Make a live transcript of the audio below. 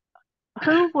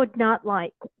Who would not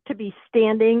like to be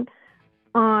standing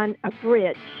on a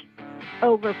bridge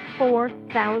over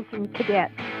 4,000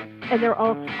 cadets, and they're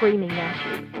all screaming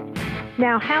at you?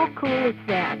 Now, how cool is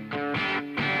that?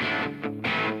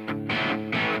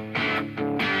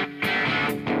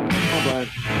 Hi, Brian.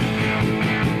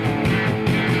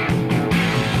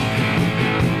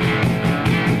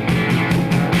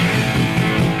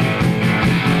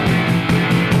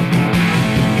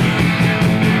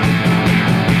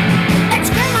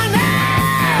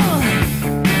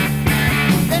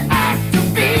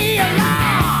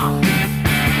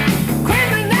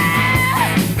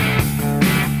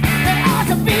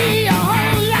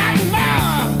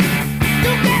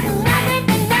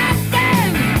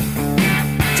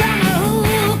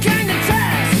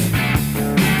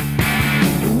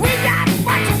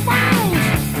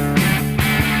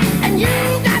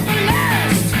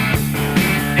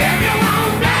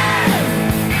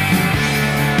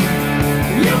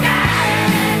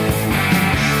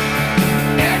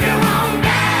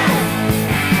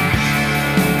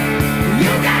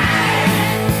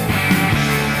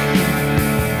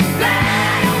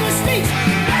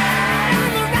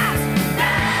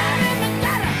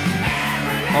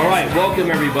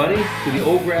 Welcome, everybody, to the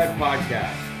Old Grad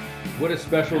Podcast. What a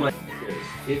special night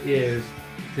it is.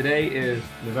 Today is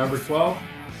November 12th.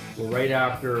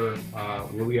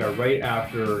 We are right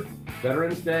after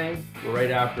Veterans Day. We're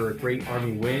right after a great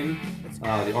Army win.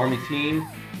 The Army team,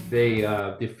 they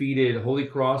defeated Holy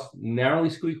Cross, narrowly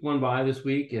squeaked one by this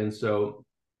week, and so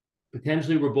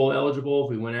potentially we're bowl eligible.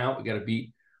 If we went out, we got to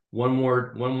beat one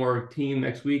more team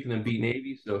next week and then beat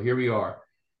Navy. So here we are.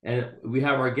 And we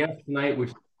have our guest tonight,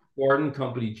 which Barden,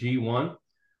 company G1,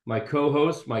 my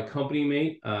co-host, my company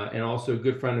mate, and also a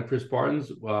good friend of Chris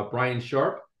Barden's, Brian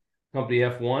Sharpe, company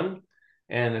F1.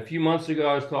 And a few months ago,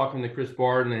 I was talking to Chris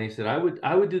Barden, and he said, I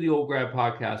would do the Old Grad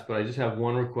Podcast, but I just have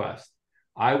one request.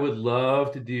 I would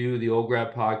love to do the Old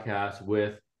Grad Podcast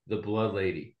with the Blood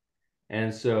Lady.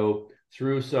 And so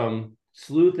through some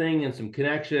sleuthing and some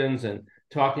connections and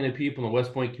talking to people in the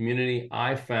West Point community,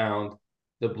 I found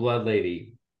the Blood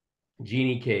Lady,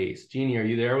 Jeannie Kays. Jeannie, are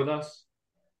you there with us?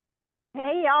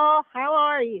 Hey, y'all. How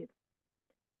are you?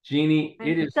 Jeannie,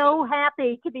 I'm so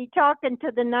happy to be talking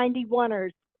to the 91ers.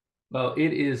 Well,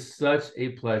 it is such a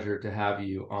pleasure to have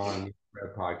you on the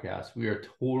Red Podcast. We are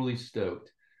totally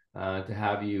stoked to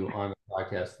have you on the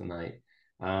podcast tonight.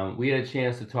 We had a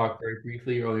chance to talk very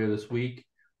briefly earlier this week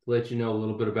to let you know a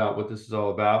little bit about what this is all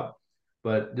about.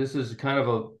 But this is kind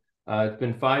of it's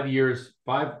been 5 years,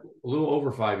 a little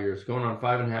over 5 years, going on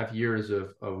 5.5 years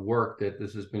of work that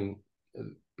this has been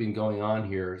going on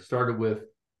here. It started with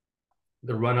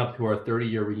the run up to our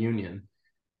 30-year reunion.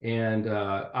 And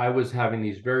I was having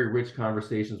these very rich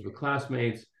conversations with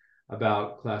classmates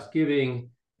about class giving.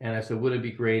 And I said, wouldn't it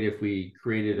be great if we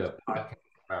created a podcast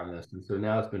around this? And so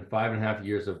now it's been 5.5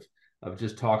 years of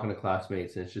just talking to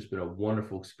classmates, and it's just been a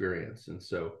wonderful experience. And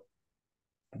so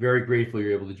very grateful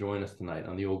you're able to join us tonight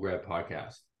on the Old Grad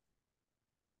Podcast.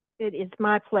 It is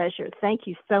my pleasure. Thank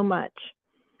you so much.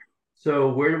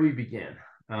 So where do we begin?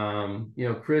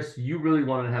 Chris, you really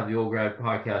wanted to have the Old Grad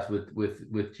Podcast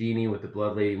with Jeannie, with the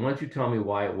Blood Lady. Why don't you tell me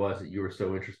why it was that you were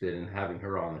so interested in having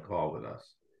her on the call with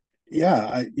us?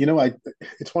 Yeah,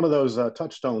 it's one of those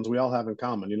touchstones we all have in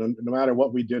common. No matter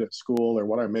what we did at school or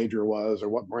what our major was or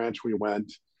what branch we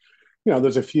went,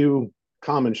 there's a few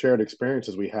common shared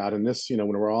experiences we had. And this, when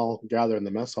we're all gathered in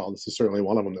the mess hall, this is certainly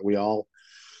one of them that we all.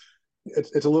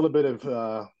 It's a little bit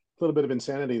of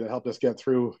insanity that helped us get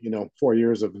through 4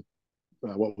 years of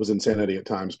what was insanity at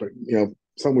times, but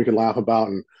something we could laugh about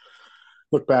and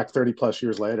look back 30 plus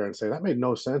years later and say that made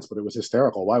no sense, but it was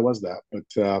hysterical. Why was that? But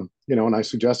and I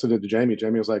suggested it to Jamie.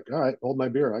 Jamie was like, all right, hold my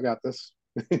beer, I got this.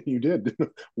 You did.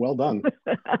 Well done.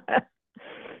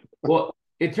 Well,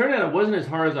 it turned out it wasn't as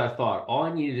hard as I thought. All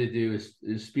I needed to do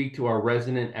is speak to our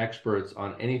resident experts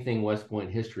on anything West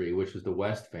Point history, which was the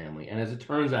West family. And as it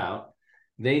turns out,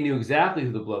 they knew exactly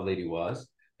who the Blood Lady was,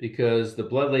 because the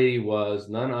Blood Lady was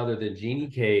none other than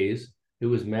Jeannie Kays, who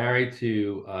was married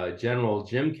to General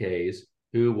Jim Kays,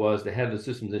 who was the head of the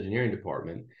Systems Engineering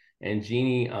Department. And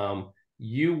Jeannie,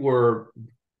 you were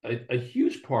a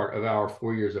huge part of our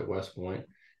 4 years at West Point.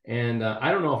 And I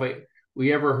don't know if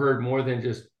we ever heard more than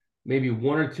just maybe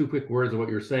one or two quick words of what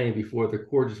you were saying before the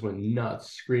court just went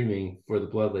nuts screaming for the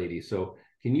Blood Lady. So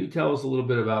can you tell us a little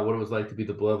bit about what it was like to be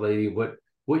the Blood Lady, what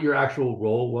your actual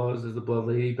role was as the Blood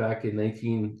Lady back in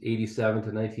 1987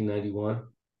 to 1991?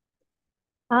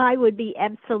 I would be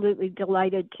absolutely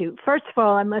delighted to. First of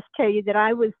all, I must tell you that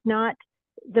I was not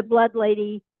the Blood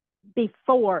Lady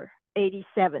before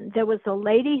 87. There was a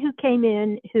lady who came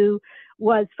in who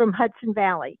was from Hudson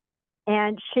Valley,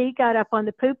 and she got up on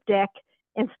the poop deck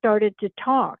and started to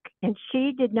talk. And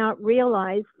she did not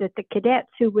realize that the cadets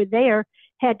who were there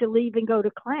had to leave and go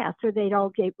to class or they'd all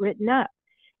get written up.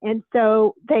 And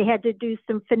so they had to do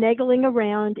some finagling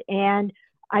around, and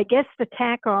I guess the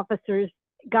TAC officers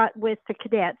got with the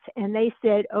cadets and they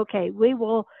said, okay, we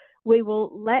will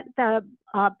let the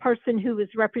person who was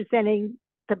representing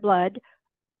the blood,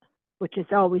 which is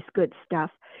always good stuff,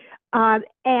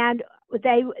 and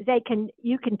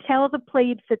you can tell the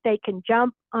plebes that they can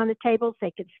jump on the tables,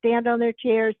 they can stand on their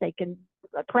chairs, they can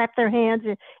clap their hands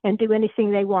and do anything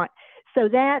they want. So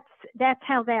that's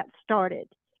how that started.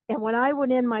 And when I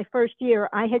went in my first year,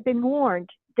 I had been warned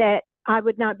that I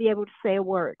would not be able to say a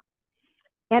word.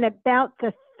 And about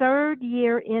the third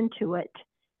year into it,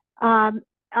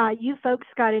 you folks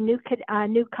got a new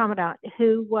commandant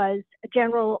who was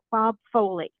General Bob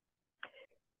Foley.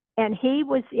 And he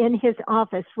was in his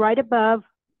office right above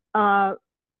the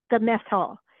mess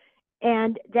hall.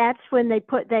 And that's when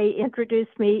they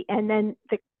introduced me, and then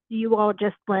you all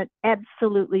just went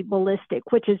absolutely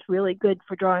ballistic, which is really good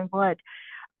for drawing blood.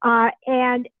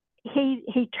 And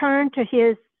he turned to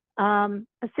his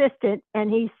assistant and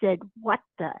he said, "What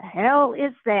the hell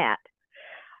is that?"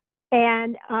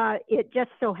 And it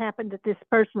just so happened that this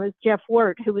person was Jeff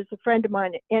Wirt, who was a friend of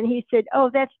mine. And he said, "Oh,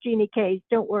 that's Jeannie Kays.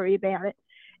 Don't worry about it."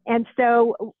 And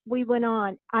so we went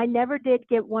on. I never did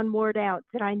get one word out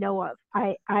that I know of.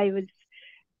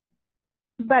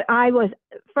 But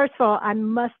first of all, I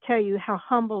must tell you how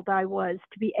humbled I was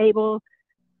to be able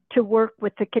to work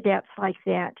with the cadets like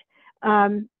that.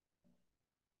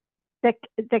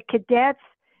 The cadets,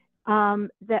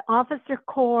 the officer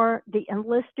corps, the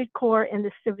enlisted corps, and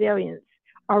the civilians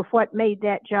are what made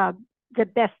that job the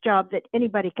best job that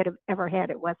anybody could have ever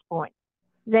had at West Point.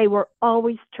 They were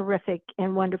always terrific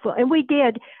and wonderful. And we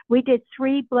did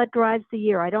 3 blood drives a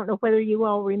year. I don't know whether you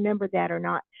all remember that or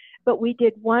not, but we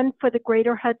did one for the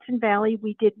Greater Hudson Valley.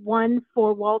 We did one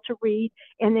for Walter Reed,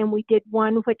 and then we did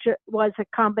one which was a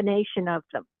combination of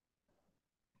them.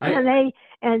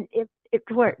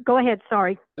 Go ahead.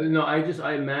 Sorry. No,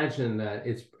 I imagine that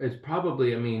it's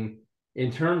probably, I mean,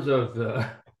 in terms of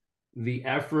the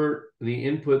effort, the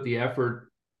input, the effort,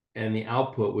 and the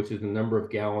output, which is the number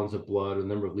of gallons of blood, the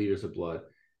number of liters of blood,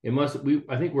 I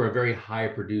think we're a very high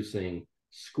producing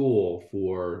school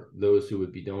for those who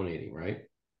would be donating, right?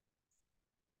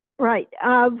 Right.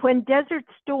 When Desert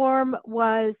Storm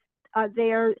was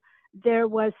there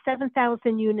was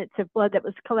 7,000 units of blood that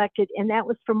was collected, and that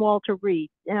was from Walter Reed.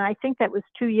 And I think that was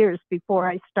 2 years before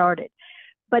I started.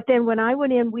 But then when I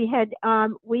went in, we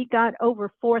got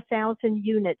over 4,000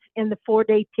 units in the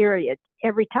 4-day period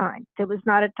every time. There was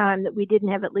not a time that we didn't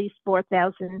have at least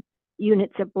 4,000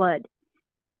 units of blood.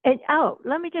 And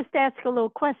let me just ask a little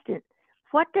question.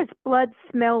 What does blood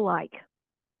smell like?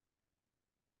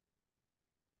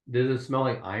 Does it smell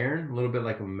like iron? A little bit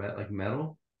like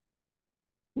metal?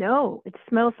 No, it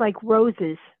smells like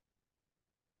roses.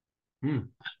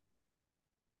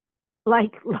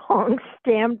 Like long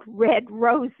stamped red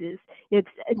roses.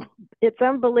 It's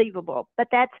unbelievable. But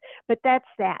that's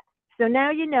that. So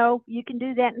now you can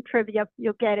do that in trivia.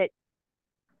 You'll get it.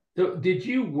 So did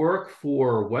you work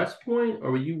for West Point,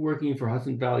 or were you working for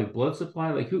Hudson Valley Blood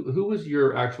Supply? Like who was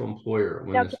your actual employer?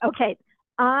 Okay.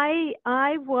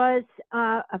 I was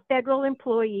a federal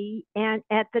employee, and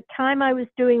at the time I was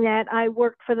doing that, I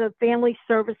worked for the Family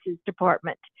Services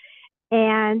Department.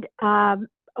 And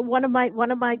one of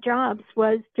my jobs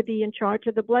was to be in charge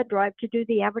of the blood drive, to do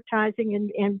the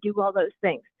advertising and do all those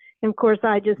things. And of course,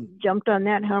 I just jumped on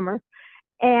that Hummer.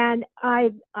 And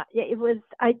I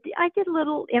did a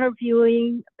little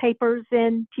interviewing, papers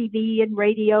and TV and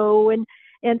radio,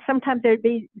 and sometimes there'd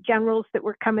be generals that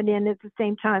were coming in at the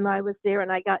same time I was there,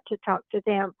 and I got to talk to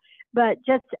them. But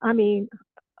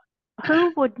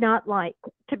who would not like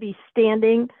to be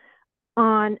standing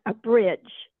on a bridge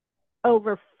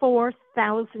over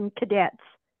 4,000 cadets,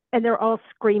 and they're all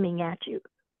screaming at you?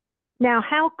 Now,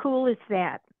 how cool is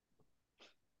that?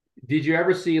 Did you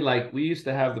ever see, like, we used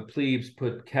to have the plebes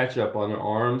put ketchup on their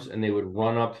arms and they would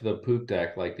run up to the poop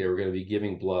deck like they were going to be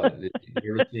giving blood? Did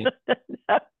you ever see?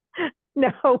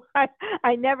 No,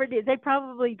 I never did. They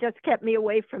probably just kept me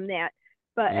away from that.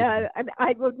 But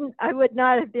I would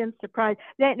not have been surprised.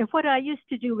 And what I used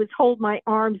to do was hold my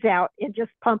arms out and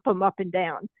just pump them up and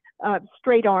down,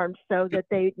 straight arms, so that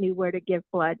they knew where to give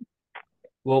blood.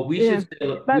 Well, we should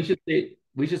say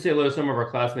hello to some of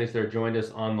our classmates that are joined us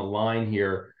on the line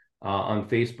here on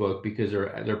Facebook, because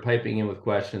they're piping in with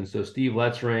questions. So Steve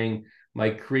Letzring,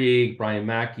 Mike Krieg, Brian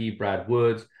Mackey, Brad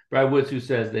Woods, who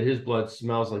says that his blood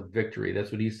smells like victory.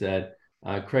 That's what he said.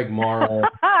 Craig Morrow.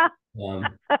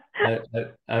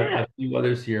 a few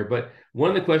others here. But one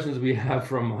of the questions we have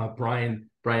from Brian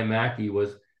Mackey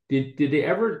was, did they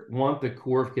ever want the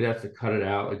Corps of Cadets to cut it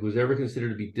out? Like, was it ever considered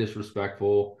to be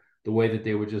disrespectful, the way that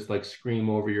they would just like scream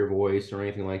over your voice or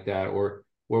anything like that? Or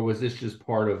was this just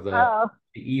part of the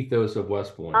ethos of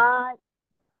West Point?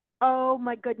 Oh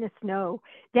my goodness, no.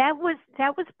 That was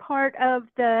part of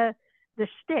the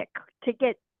shtick to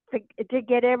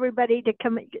get everybody to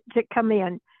come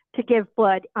in to give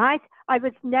blood. I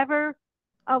was never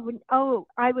I was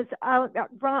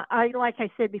like I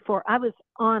said before, I was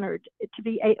honored to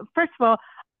be first of all,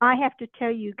 I have to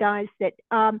tell you guys that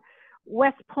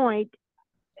West Point,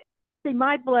 see,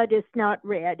 my blood is not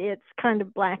red. It's kind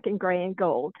of black and gray and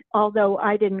gold. Although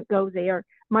I didn't go there,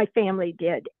 my family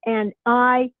did. And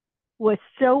I was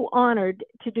so honored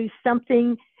to do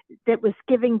something that was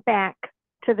giving back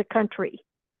to the country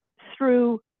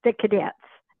through the cadets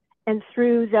and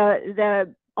through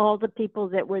the all the people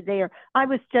that were there. I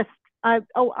was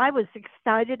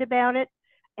excited about it,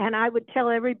 and I would tell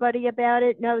everybody about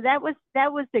it. No, that was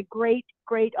a great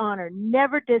honor.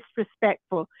 Never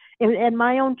disrespectful. And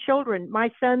my own children,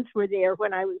 my sons were there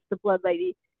when I was the blood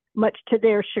lady, much to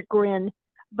their chagrin.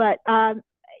 But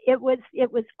it was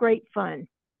great fun.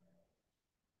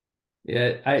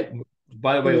 Yeah,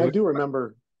 by the way, I do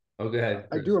remember. Oh, go ahead,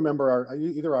 Chris. I do remember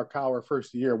either our cow or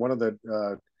first year, one of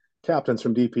the captains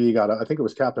from DPE I think it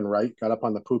was Captain Wright, got up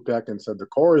on the poop deck and said, "The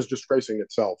Corps is disgracing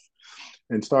itself,"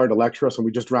 and started to lecture us, and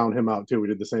we just drowned him out too. We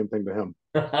did the same thing to him.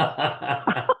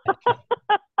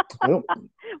 I'm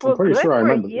pretty sure I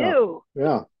remember. You.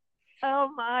 Yeah. Oh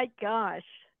my gosh.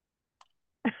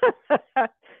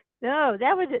 No,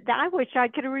 that was it. I wish I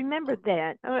could have remembered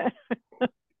that.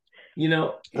 You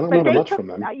know, I don't remember much from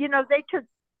them. You know,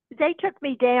 they took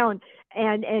me down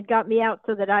and got me out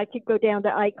so that I could go down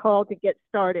to Ike Hall to get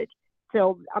started.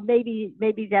 So maybe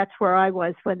that's where I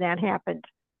was when that happened.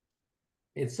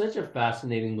 It's such a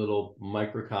fascinating little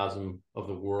microcosm of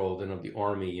the world and of the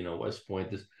Army, you know, West Point,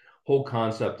 this whole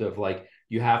concept of like,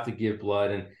 you have to give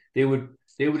blood, and they would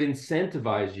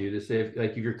incentivize you to say,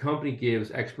 if your company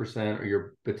gives X% or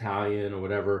your battalion or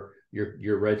whatever,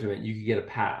 your regiment, you could get a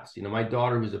pass. You know, my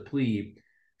daughter, who's a plebe,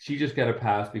 she just got a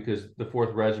pass because the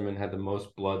 4th Regiment had the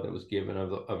most blood that was given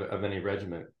of any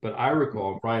regiment. But I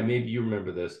recall, Brian, maybe you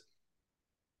remember this,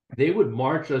 they would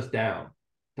march us down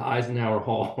to Eisenhower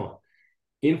Hall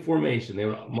in formation. They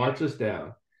would march us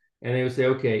down, and they would say,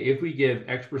 okay, if we give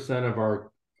X% of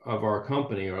our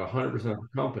company or 100% of our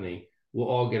company, we'll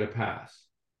all get a pass.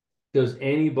 Does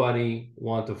anybody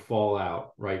want to fall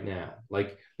out right now?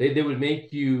 Like they would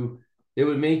make you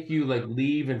like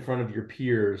leave in front of your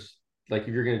peers, like if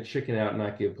you're going to chicken out and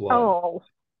not give blood. Oh,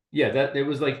 yeah, that it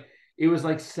was like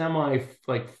semi,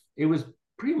 like it was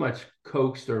pretty much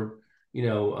coaxed, or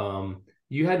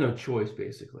you had no choice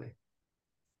basically.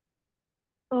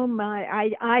 Oh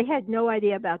my, I had no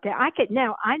idea about that. I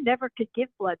never could give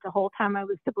blood the whole time I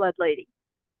was the blood lady.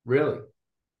 Really?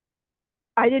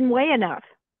 I didn't weigh enough.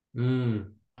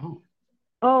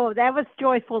 Oh, that was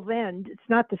joyful then. It's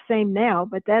not the same now,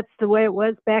 but that's the way it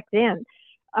was back then.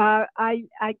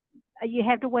 You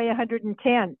had to weigh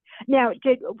 110. Now,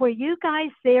 were you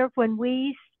guys there when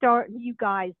we you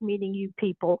guys, meaning you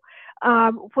people,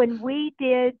 when we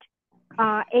did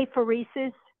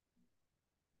apheresis?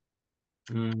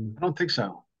 I don't think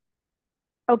so.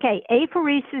 Okay,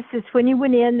 apheresis is when you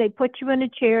went in, they put you in a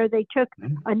chair, they took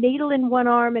a needle in one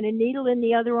arm and a needle in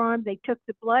the other arm, they took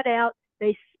the blood out,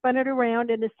 they spun it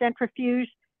around in a centrifuge,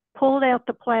 pulled out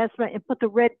the plasma, and put the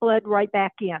red blood right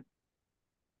back in.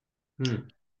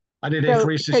 I did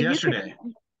apheresis yesterday.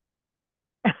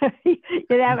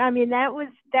 I mean, that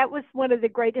was one of the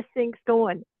greatest things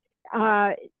going.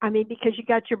 I mean, because you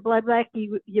got your blood back,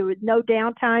 you with no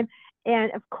downtime,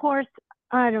 and of course,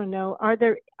 I don't know. Are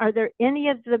there any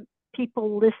of the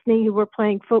people listening who were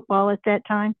playing football at that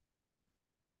time?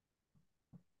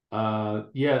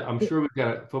 Yeah, I'm sure we've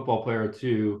got a football player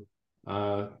too.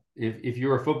 If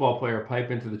you're a football player, pipe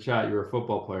into the chat. You're a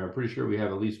football player. I'm pretty sure we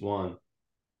have at least one.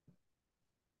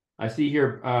 I see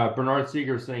here Bernard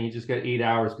Seeger saying he just got 8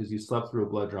 hours because he slept through a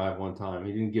blood drive one time.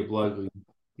 He didn't get blood,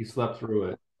 he slept through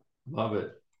it. Love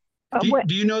it.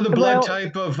 Do you know the blood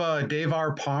type of Dave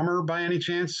R. Palmer by any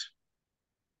chance?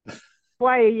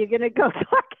 Why are you going to go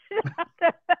talking about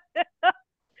that?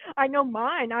 I know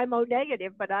mine. I'm O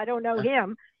negative, but I don't know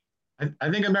him.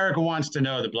 I think America wants to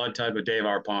know the blood type of Dave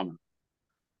R. Palmer.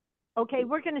 Okay,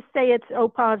 we're going to say it's O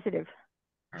positive.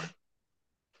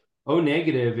 O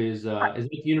negative is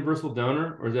it universal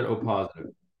donor, or is that O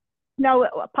positive? No,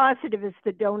 positive is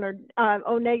the donor.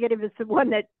 O negative is the one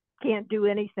that can't do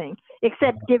anything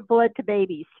except give blood to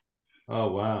babies.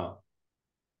 Oh, wow.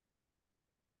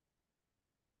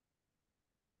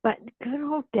 But good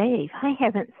old Dave, I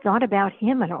haven't thought about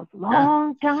him in a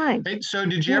long time. Hey, so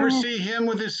did you ever see him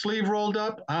with his sleeve rolled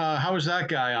up? How was that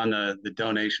guy on the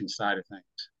donation side of things?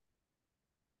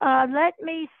 Let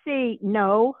me see.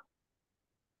 No.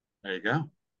 There you go.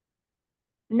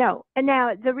 No. And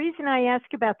now the reason I ask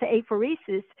about the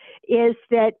apheresis is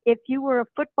that if you were a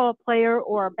football player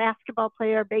or a basketball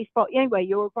player, baseball, anyway,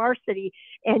 you were varsity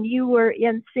and you were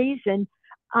in season,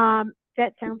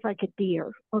 that sounds like a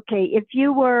deer. Okay. If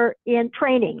you were in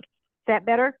training, is that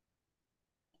better?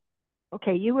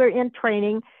 Okay. You were in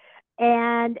training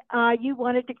and you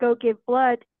wanted to go give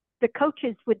blood, the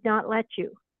coaches would not let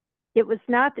you. It was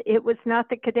not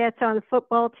the cadets on the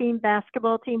football team,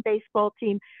 basketball team, baseball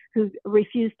team who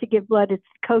refused to give blood. It's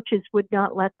coaches would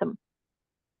not let them.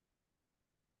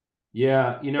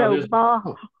 Yeah, there's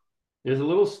a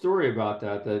little story about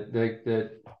that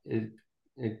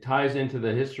it ties into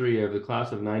the history of the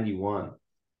class of 91,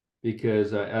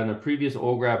 because on a previous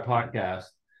Old Grad podcast,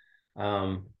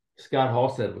 Scott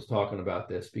Halstead was talking about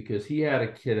this because he had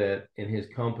a cadet in his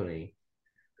company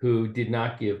who did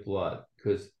not give blood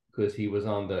because he was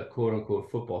on the quote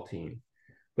unquote football team,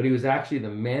 but he was actually the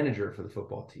manager for the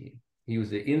football team. He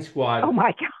was the in squad. Oh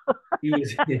my God. He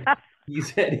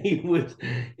said he was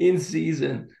in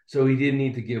season, so he didn't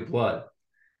need to give blood.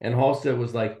 And Halstead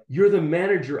was like, "You're the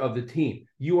manager of the team.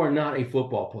 You are not a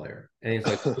football player." And it's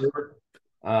like, he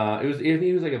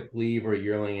was like a plebe or a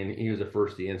yearling, and he was a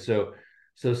firstie. And so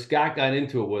Scott got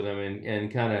into it with him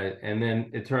and then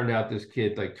it turned out this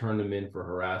kid like turned him in for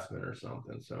harassment or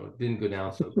something. So it didn't go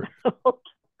down so great.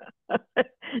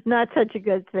 Not such a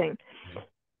good thing.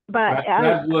 But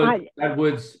Brad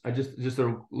Woods, just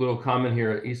a little comment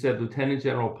here. He said Lieutenant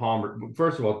General Palmer,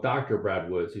 first of all, Dr.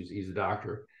 Brad Woods, he's a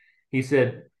doctor. He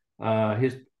said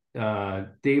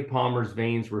Dave Palmer's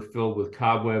veins were filled with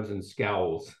cobwebs and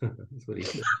scowls. That's what he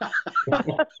said.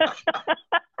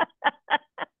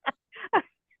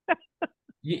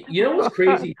 You know what's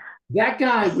crazy? That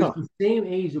guy was the same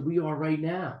age that we are right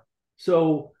now.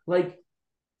 So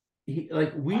we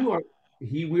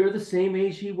are the same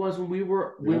age he was when we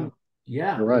were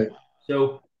You're right.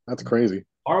 So that's crazy.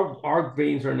 Our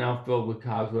veins are now filled with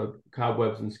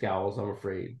cobwebs and scowls, I'm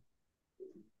afraid.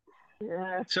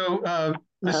 Yeah. So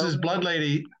Mrs. Blood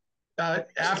Lady,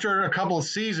 after a couple of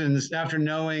seasons, after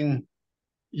knowing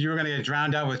you were going to get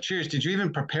drowned out with cheers, did you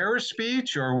even prepare a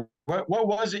speech, or what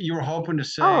was it you were hoping to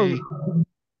say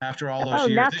after all those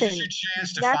years? Nothing. This is your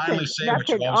chance to finally say what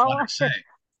you always wanted to say.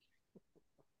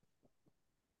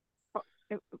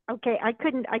 Okay, I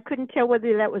couldn't tell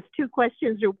whether that was two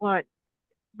questions or one,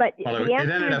 but the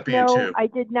answer is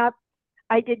no.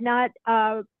 I did not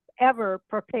ever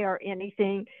prepare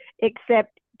anything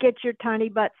except get your tiny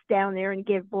butts down there and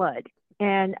give blood.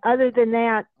 And other than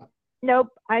that, nope,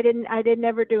 I didn't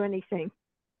ever do anything.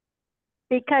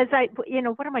 Because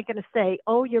what am I going to say?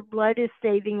 Oh, your blood is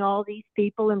saving all these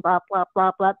people and blah, blah,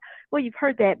 blah, blah. Well, you've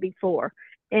heard that before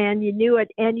and you knew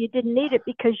it and you didn't need it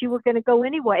because you were going to go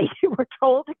anyway. You were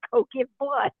told to go give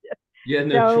blood. Yeah,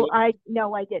 no, I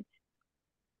didn't.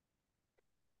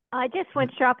 I just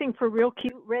went shopping for real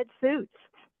cute red suits.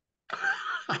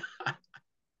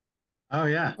 Oh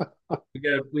yeah,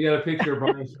 we got a picture of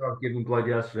Brian Sharpe giving blood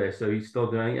yesterday, so he's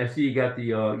still doing. I see you got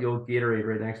the old Gatorade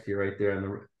right next to you, right there, and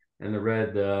the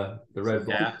red blood.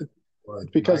 Yeah. It's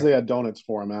because they had donuts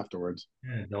for him afterwards.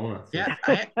 Yeah, donuts. Yeah,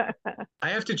 I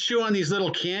have to chew on these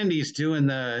little candies doing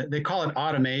they call it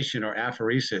automation or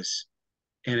apheresis,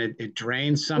 and it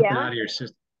drains something out of your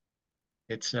system.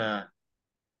 It's Okay,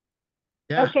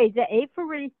 the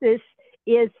apheresis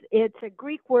it's a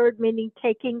Greek word meaning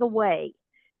taking away.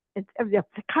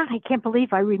 God, I can't believe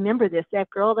I remember this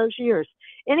after all those years.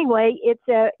 Anyway, it's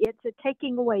a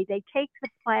taking away. They take the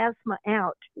plasma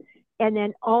out, and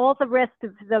then all the rest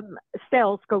of the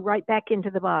cells go right back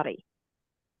into the body.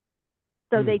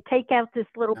 So they take out this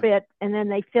little bit, and then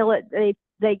they fill it. They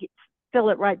fill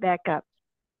it right back up.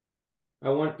 I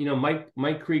want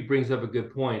Mike Creek brings up a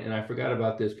good point, and I forgot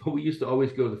about this. But we used to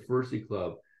always go to the Firsty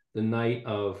Club the night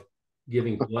of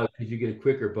giving blood because you get a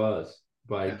quicker buzz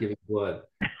by giving blood.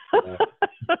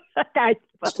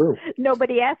 That's true.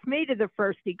 Nobody asked me to the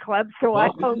Firsty Club, so I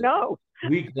don't know.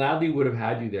 We gladly would have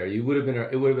had you there. It would have been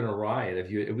a riot if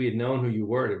we had known who you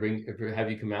were to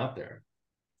have you come out there.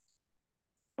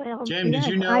 Well, Jim, did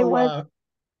you know?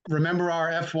 Remember our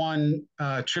F1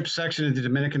 trip section in the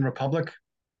Dominican Republic?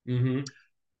 Mm-hmm.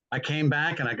 I came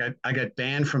back and I got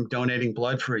banned from donating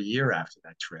blood for a year after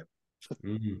that trip.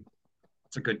 Mm-hmm.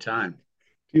 It's a good time.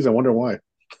 Geez, I wonder why.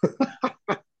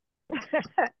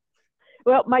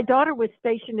 Well, my daughter was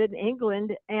stationed in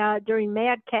England during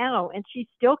Mad Cow, and she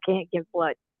still can't give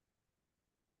blood.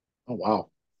 Oh,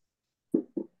 wow.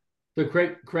 So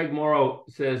Craig Morrow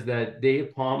says that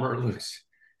Dave Palmer looks.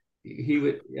 He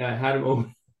would had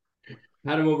him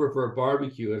over for a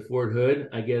barbecue at Fort Hood,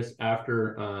 I guess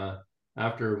after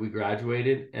we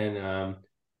graduated, and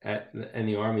in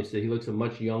the Army. So he looks a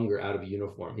much younger out of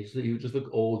uniform. He would just look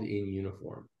old in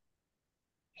uniform.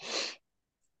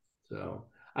 So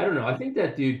I don't know. I think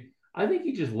that dude. I think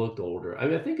he just looked older. I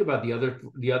mean, I think about the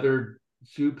other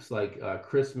soups like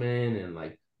Chrisman and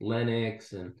like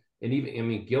Lennox and even, I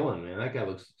mean, Gillen, man, that guy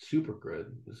looks super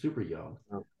good, super young.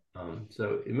 Oh.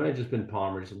 So it might have just been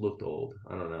Palmer, just looked old.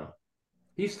 I don't know.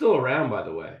 He's still around, by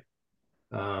the way.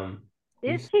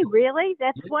 Is he really?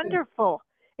 That's wonderful.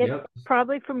 It's Yep.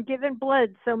 probably from giving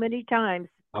blood so many times.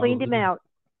 Cleaned him out.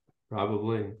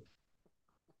 Probably.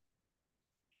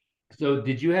 So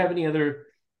did you have any other,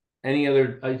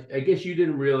 I guess you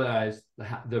didn't realize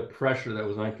the pressure that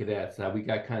was on cadets, how we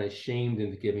got kind of shamed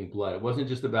into giving blood. It wasn't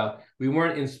just about, we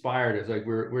weren't inspired. It's like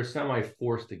we're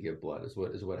semi-forced to give blood is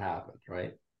what happened,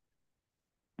 right?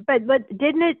 But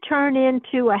didn't it turn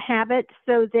into a habit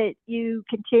so that you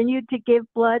continued to give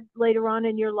blood later on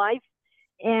in your life?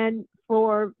 And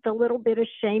for the little bit of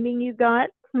shaming you got,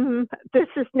 this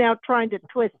is now trying to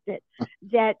twist it,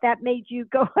 that made you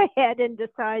go ahead and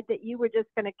decide that you were just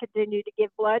going to continue to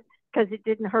give blood because it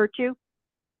didn't hurt you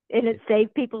and it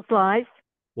saved people's lives?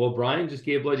 Well, Brian just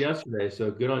gave blood yesterday,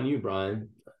 so good on you, Brian.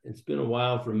 It's been a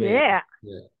while for me. Yeah,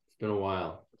 it's been a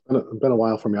while. It's been a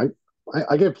while for me.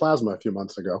 I gave plasma a few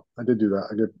months ago. I did do that.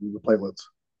 I gave the platelets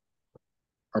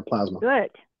or plasma.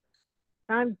 Good.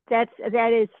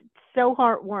 That is so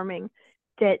heartwarming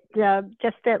that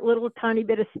just that little tiny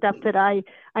bit of stuff that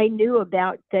I knew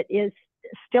about that is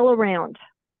still around.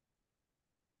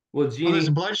 Well, Jeannie, there's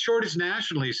a blood shortage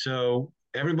nationally, so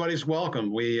everybody's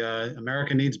welcome.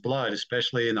 America needs blood,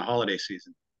 especially in the holiday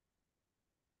season.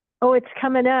 Oh, it's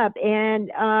coming up, and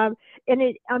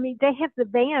they have the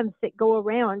vans that go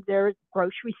around. There's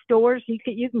grocery stores.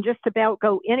 You can just about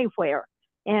go anywhere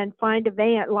and find a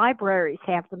van. Libraries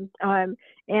have them,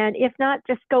 and if not,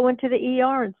 just go into the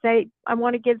ER and say, "I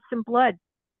want to give some blood."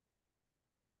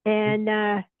 And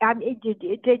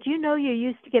did you know you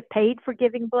used to get paid for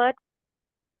giving blood?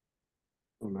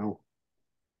 Oh no.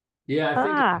 Yeah,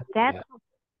 I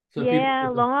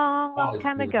think long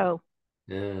time ago.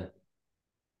 Yeah.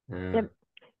 Yep.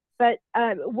 But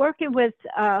working with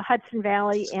Hudson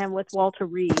Valley and with Walter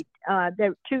Reed,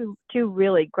 they're two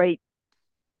really great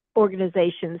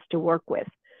organizations to work with.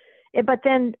 But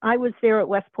then I was there at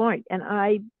West Point, and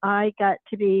I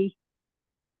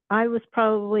was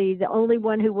probably the only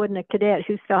one who wasn't a cadet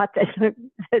who thought that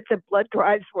the blood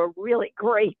drives were really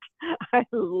great. I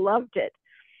loved it.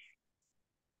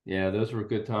 Yeah, those were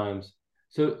good times.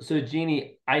 So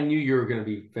Jeannie, I knew you were going to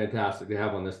be fantastic to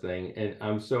have on this thing, and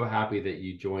I'm so happy that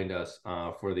you joined us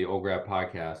for the Old Grad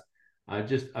Podcast.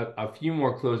 Just a few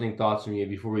more closing thoughts from you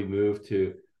before we move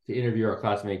to interview our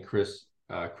classmate Chris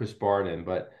Barden.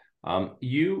 But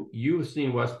you've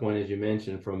seen West Point, as you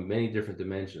mentioned, from many different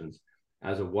dimensions,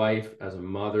 as a wife, as a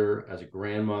mother, as a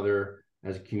grandmother,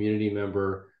 as a community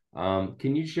member.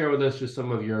 Can you share with us just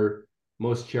some of your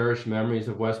most cherished memories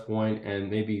of West Point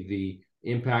and maybe the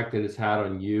impact that it's had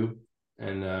on you,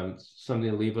 and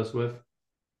something to leave us with?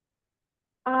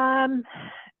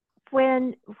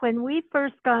 When we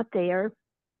first got there,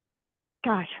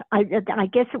 gosh, I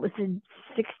guess it was in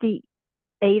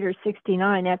 68 or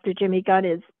 69 after Jimmy got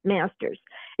his master's.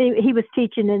 He was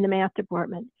teaching in the math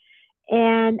department,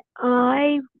 and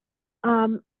I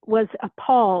was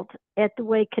appalled at the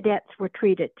way cadets were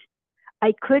treated.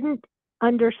 I couldn't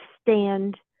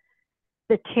understand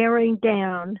the tearing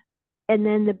down and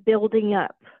then the building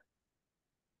up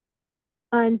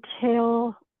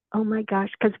until, oh my gosh,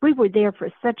 because we were there for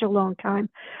such a long time.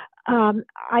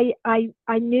 I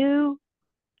knew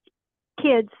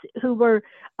kids who were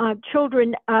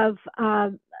children of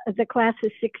the class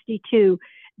of 62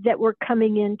 that were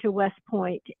coming into West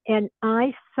Point, and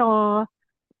I saw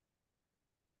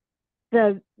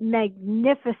the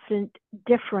magnificent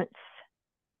difference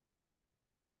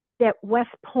that West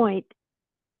Point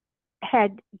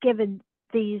had given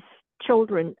these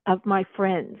children of my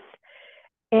friends.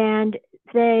 And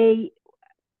they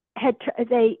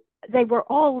were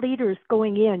all leaders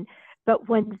going in, but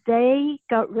when they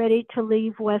got ready to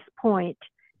leave West Point,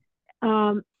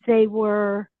 they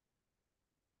were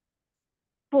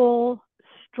full,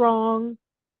 strong,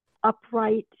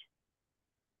 upright,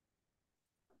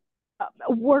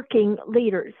 working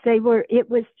leaders. It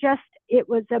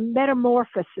was a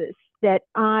metamorphosis that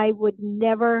I would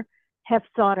never have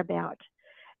thought about.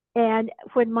 And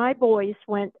when my boys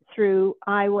went through,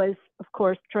 I was, of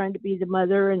course, trying to be the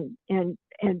mother and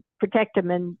protect them,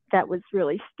 and that was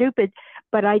really stupid.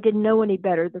 But I didn't know any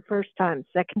better the first time.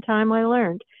 Second time, I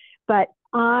learned. But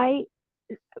I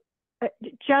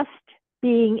just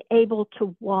being able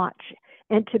to watch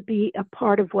and to be a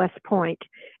part of West Point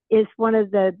is one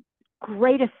of the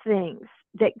greatest things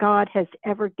that God has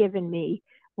ever given me,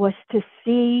 was to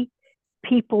see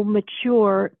people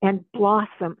mature and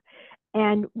blossom.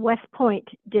 And West Point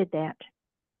did that.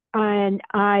 And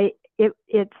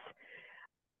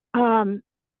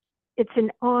it's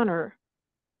an honor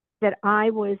that I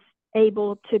was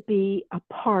able to be a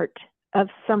part of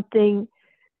something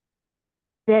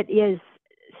that is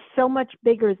so much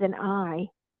bigger than I,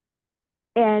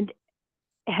 and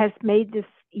has made this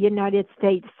United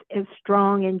States as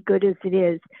strong and good as it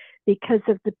is because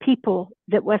of the people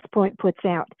that West Point puts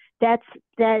out. That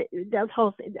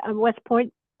whole West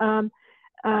Point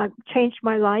changed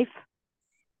my life,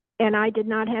 and I did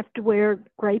not have to wear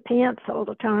gray pants all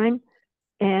the time,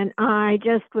 and I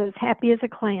just was happy as a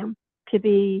clam to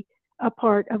be a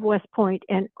part of West Point,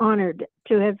 and honored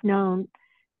to have known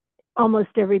almost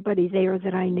everybody there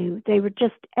that I knew. They were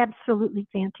just absolutely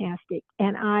fantastic.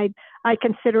 And I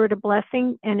consider it a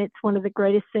blessing, and it's one of the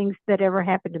greatest things that ever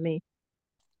happened to me.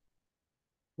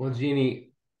 Well,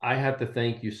 Jeannie, I have to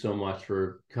thank you so much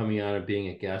for coming on and being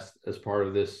a guest as part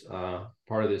of this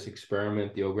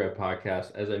experiment, the Old Grad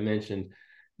Podcast. As I mentioned,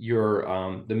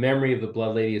 the memory of the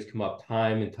Blood Lady has come up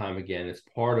time and time again. It's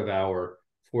part of our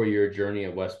 4-year journey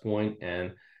at West Point,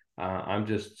 and I'm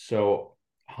just so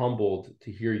humbled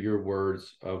to hear your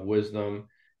words of wisdom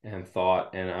and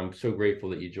thought, and I'm so grateful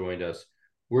that you joined us.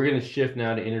 We're going to shift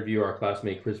now to interview our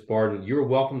classmate Chris Barden. You're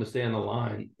welcome to stay on the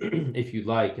line if you'd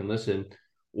like and listen,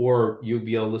 or you'll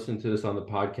be able to listen to this on the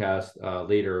podcast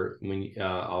later when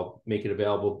I'll make it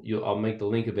available. I'll make the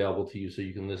link available to you so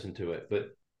you can listen to it.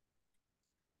 But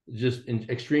just in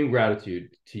extreme gratitude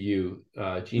to you,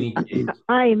 Jeannie Kays,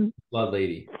 I'm Blood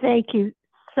Lady. Thank you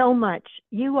so much.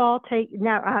 You all take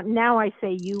now I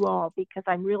say you all because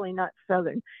I'm really not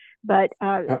Southern, but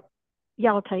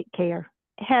y'all take care.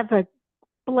 Have a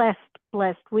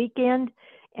blessed weekend,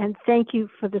 and thank you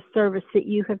for the service that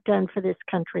you have done for this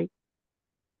country.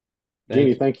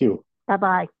 Jeannie, thank you.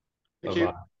 Bye-bye. Thank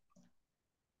you.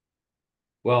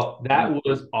 Well, that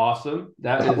was awesome.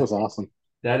 That was awesome.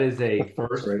 That is a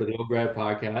first for the Old Grad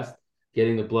Podcast,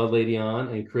 getting the Blood Lady on.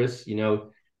 And Chris, you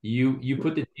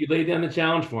laid down the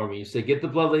challenge for me. You said, get the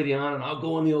Blood Lady on and I'll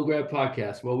go on the Old Grad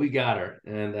Podcast. Well, we got her.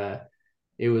 And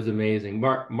it was amazing.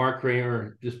 Mark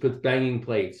Kramer just puts banging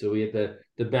plates. So we had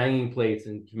the banging plates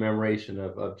in commemoration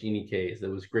of Jeannie Kays. It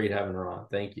was great having her on.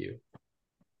 Thank you.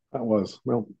 That was.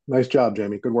 Well, nice job,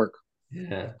 Jamie. Good work.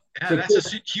 Yeah. So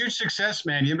that's a huge success,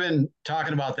 man. You've been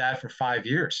talking about that for 5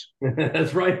 years.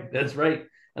 That's right.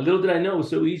 And little did I know it was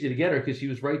so easy to get her because she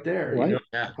was right there. Right? You know?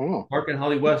 Yeah. Oh. Mark and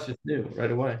Holly West just knew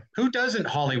right away. Who doesn't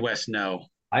Holly West know?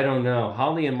 I don't know.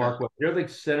 Holly and Mark West, they're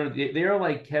like they're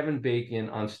like Kevin Bacon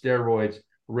on steroids,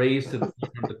 raised to the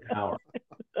front of the power.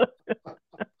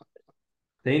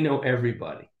 They know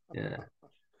everybody. Yeah.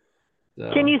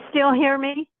 So, Can you still hear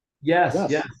me? Yes.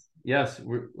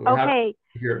 We're okay. Happy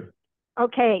to hear.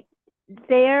 Okay.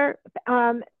 There,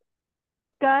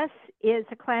 Gus is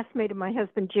a classmate of my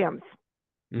husband Jim's.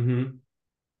 Mm-hmm.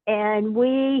 And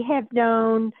we have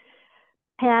known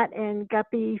Pat and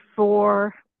Guppy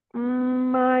for,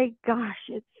 my gosh,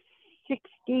 it's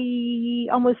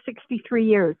almost 63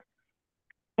 years.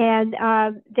 And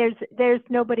there's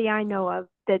nobody I know of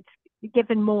that's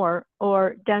given more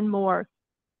or done more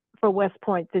for West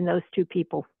Point than those two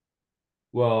people.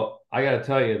 Well, I got to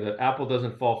tell you, the apple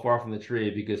doesn't fall far from the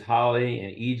tree because Holly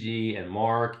and EG and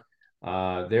Mark,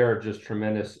 they're just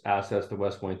tremendous assets to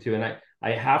West Point too. And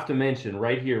I have to mention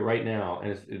right here, right now,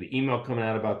 and it's the email coming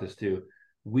out about this too.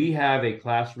 We have a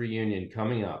class reunion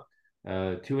coming up,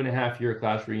 2.5-year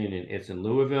class reunion. It's in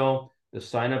Louisville. The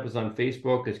sign up is on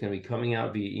Facebook. It's going to be coming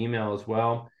out via email as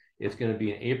well. It's going to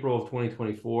be in April of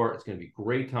 2024. It's going to be a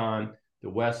great time. The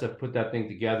West have put that thing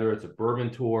together. It's a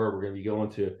bourbon tour. We're going to be going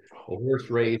to a horse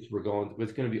race. It's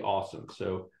going to be awesome.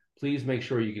 So please make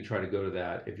sure you can try to go to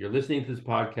that. If you're listening to this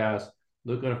podcast,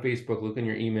 look on Facebook, look in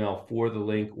your email for the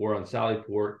link or on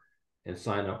Sallyport and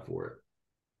sign up for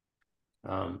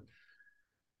it.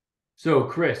 So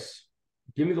Chris,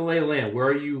 give me the lay of the land. Where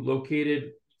are you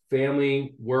located?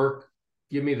 Family, work?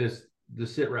 Give me the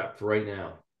sit rep for right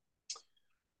now.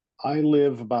 I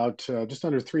live about just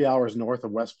under 3 hours north of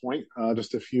West Point,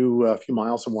 just a few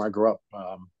miles from where I grew up,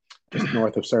 just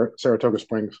north of Saratoga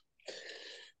Springs,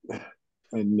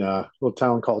 in a little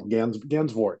town called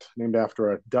Gansvoort, named after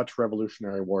a Dutch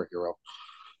Revolutionary War hero.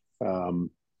 A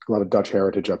lot of Dutch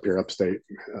heritage up here, upstate.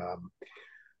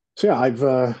 So yeah, I've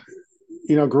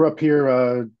grew up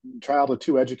here, child of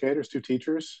two educators, two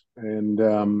teachers, and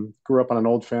grew up on an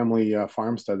old family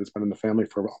farmstead that's been in the family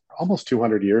for almost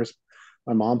 200 years.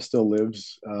 My mom still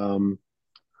lives on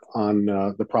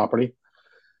the property,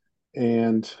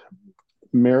 and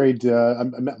married. I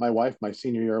met my wife my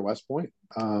senior year at West Point,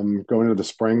 going into the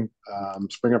spring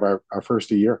of our first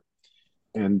year,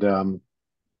 and remember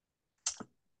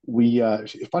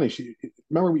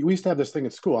we used to have this thing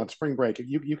at school on spring break.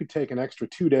 You could take an extra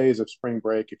 2 days of spring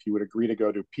break if you would agree to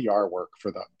go do PR work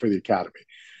for the academy.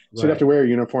 So you'd have to wear a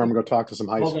uniform and go talk to some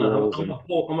high schools. I'm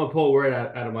gonna pull a word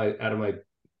out of my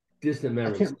distant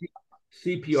memory.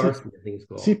 CPR, I think it's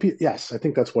called. CP, yes, I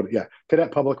think that's what. Yeah,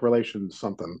 cadet public relations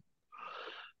something.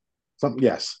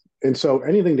 Yes, and so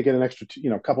anything to get an extra,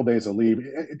 couple days of leave,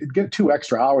 get 2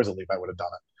 extra hours of leave, I would have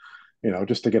done it,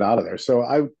 just to get out of there. So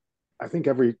I think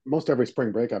most every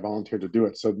spring break I volunteered to do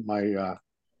it. So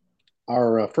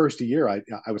our first year, I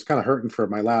was kind of hurting for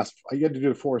my last. I had to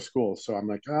do 4 schools, so I'm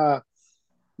like, I'm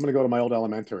going to go to my old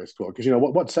elementary school because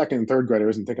what second and third grader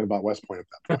isn't thinking about West Point at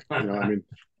that point? I mean,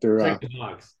 they're check the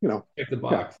box. Check the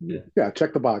box. Yeah,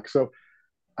 check the box. So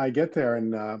I get there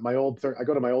and I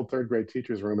go to my old third grade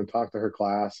teacher's room and talk to her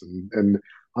class, and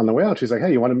on the way out, she's like,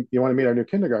 "Hey, you want to meet our new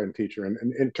kindergarten teacher?" And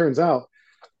it turns out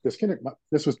this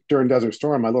was during Desert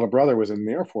Storm. My little brother was in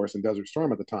the Air Force in Desert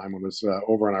Storm at the time and was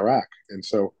over in Iraq, and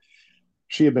so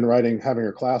she had been having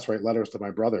her class write letters to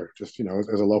my brother, just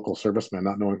as a local serviceman,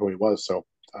 not knowing who he was. So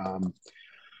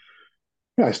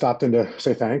I stopped in to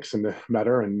say thanks and met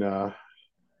her, and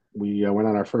we went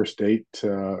on our first date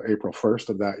April 1st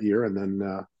of that year, and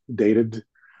then dated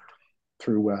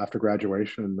through after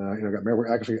graduation, and got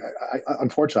married. Actually,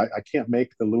 unfortunately, I can't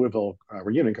make the Louisville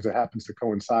reunion because it happens to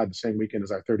coincide the same weekend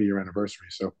as our 30-year anniversary.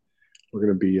 So we're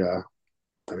going to be, I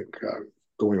think,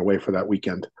 going away for that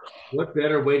weekend. What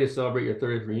better way to celebrate your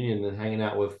 30th reunion than hanging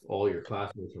out with all your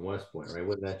classmates from West Point, right?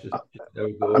 Wouldn't that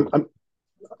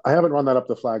I haven't run that up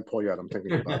the flagpole yet. I'm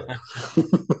thinking about it.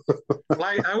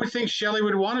 Well, I would think Shelley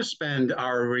would want to spend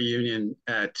our reunion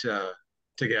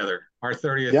together, our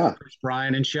 30th. Yeah,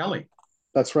 Brian and Shelley.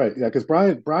 That's right. Yeah, because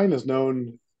Brian has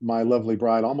known my lovely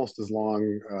bride almost as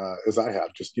long as I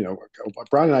have. Just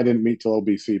Brian and I didn't meet till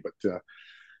OBC, but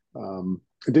I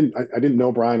didn't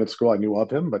know Brian at school. I knew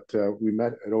of him, but we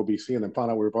met at OBC and then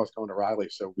found out we were both going to Riley.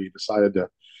 So we decided to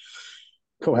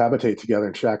cohabitate together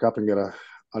and shack up and get an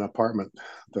apartment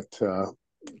that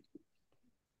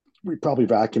we probably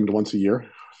vacuumed once a year.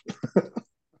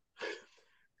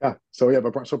 Yeah.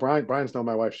 So Brian's known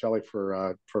my wife Shelley for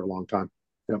a long time.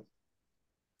 Yep.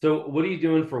 So what are you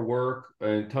doing for work?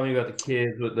 And tell me about the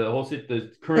kids.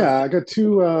 The current. Yeah, I got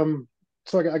two.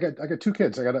 So I got 2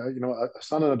 kids. I got a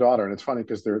son and a daughter, and it's funny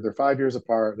because they're 5 years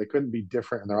apart. They couldn't be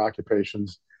different in their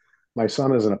occupations. My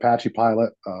son is an Apache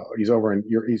pilot. He's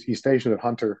stationed at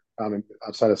Hunter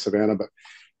outside of Savannah, but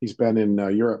he's been in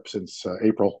Europe since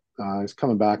April. He's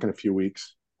coming back in a few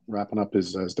weeks, wrapping up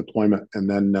his deployment, and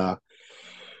then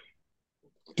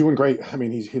doing great. I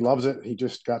mean, he loves it. He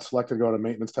just got selected to go to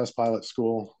maintenance test pilot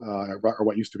school or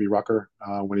what used to be Rucker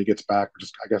when he gets back.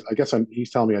 I guess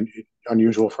he's telling me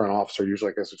unusual for an officer.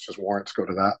 Usually, I guess it's just warrants go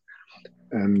to that.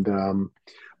 And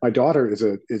my daughter is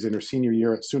in her senior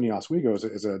year at SUNY Oswego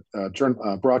as a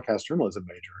broadcast journalism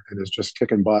major and is just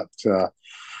kicking butt.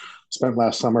 Spent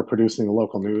last summer producing the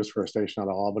local news for a station out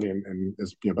of Albany and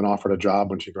has been offered a job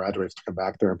when she graduates to come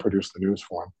back there and produce the news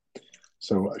for him.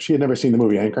 So she had never seen the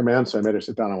movie Anchorman, so I made her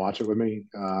sit down and watch it with me.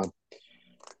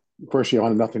 First, she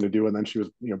wanted nothing to do, and then she was,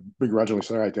 begrudgingly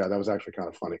said, "All right, Dad, that was actually kind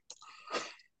of funny."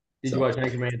 Did you watch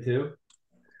Anchorman too?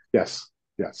 Yes.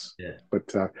 Yeah.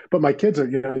 But my kids are,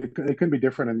 they couldn't be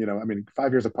different, and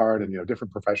 5 years apart, and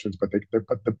different professions. But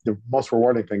the most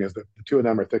rewarding thing is that the 2 of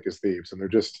them are thick as thieves, and they're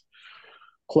just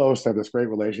close. They have this great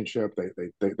relationship. They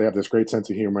have this great sense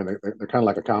of humor, and they're kind of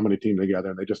like a comedy team together,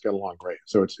 and they just get along great.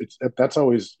 So that's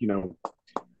always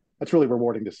that's really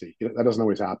rewarding to see. That doesn't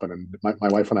always happen, and my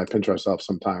wife and I pinch ourselves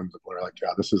sometimes. We're like,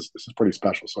 yeah, this is pretty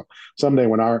special. So someday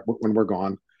when we're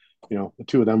gone, the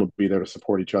 2 of them will be there to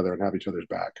support each other and have each other's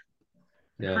back.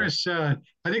 Yeah. Chris, I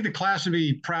think the class would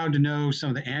be proud to know some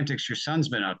of the antics your son's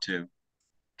been up to.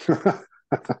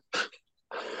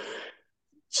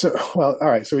 So, well, all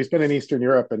right. So he's been in Eastern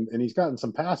Europe and he's gotten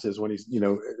some passes when he's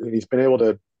been able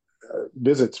to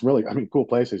visit some really, cool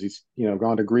places. He's,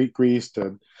 gone to Greece,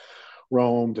 to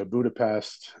Rome, to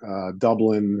Budapest,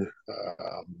 Dublin,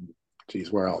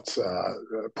 where else?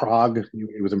 Prague.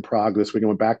 He was in Prague this week and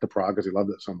went back to Prague because he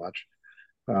loved it so much.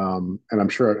 And I'm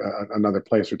sure another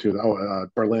place or two.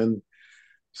 Berlin.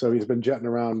 So he's been jetting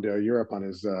around Europe on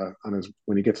his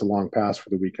when he gets a long pass for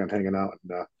the weekend, hanging out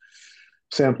and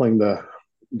sampling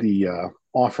the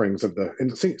offerings of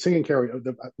singing karaoke.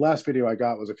 The last video I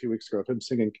got was a few weeks ago of him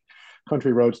singing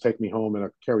 "Country Roads Take Me Home" in a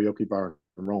karaoke bar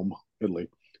in Rome, Italy,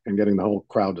 and getting the whole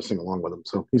crowd to sing along with him.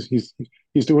 So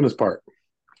he's doing his part.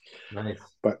 Nice.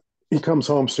 But he comes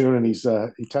home soon, and he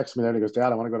texts me there and he goes,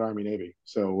 "Dad, I want to go to Army Navy."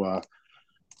 So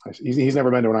he's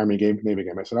never been to an Army Navy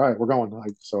game. I said, "All right, we're going."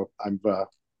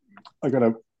 I got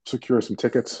to secure some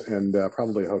tickets and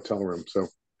probably a hotel room. So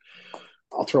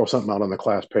I'll throw something out on the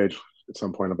class page at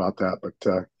some point about that.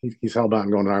 But he's held on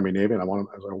going to Army Navy, and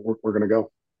we're going to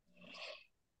go.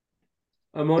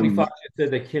 Moni Fox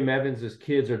said that Kim Evans'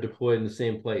 kids are deployed in the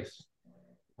same place.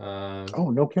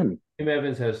 Oh, no kidding. Kim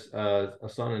Evans has a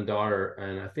son and daughter,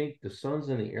 and I think the son's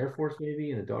in the Air Force,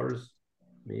 maybe, and the daughter's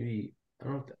maybe, I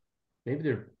don't know, maybe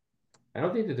they're, I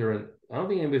don't think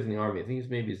anybody's in the Army. I think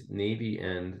maybe it's Navy,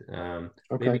 and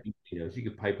okay. Maybe, you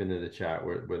could pipe into the chat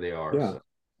where they are. Yeah. So,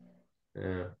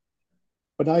 yeah.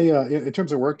 But in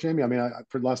terms of work, Jamie, I mean,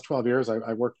 for the last 12 years,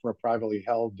 I worked for a privately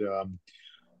held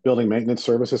building maintenance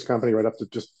services company right up to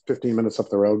just 15 minutes up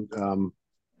the road.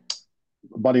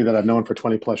 A buddy that I've known for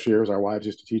 20 plus years, our wives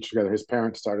used to teach together. His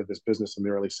parents started this business in the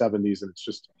early 70s, and it's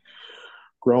just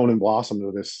grown and blossomed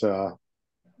to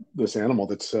this animal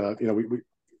that's, we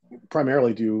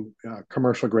primarily do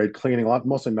commercial grade cleaning,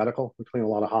 mostly medical. We clean a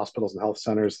lot of hospitals and health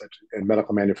centers and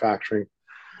medical manufacturing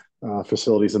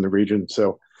facilities in the region.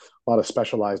 So a lot of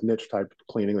specialized niche type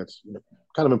cleaning that's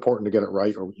kind of important to get it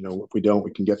right, or if we don't,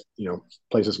 we can get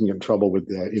places can get in trouble with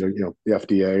the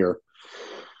FDA or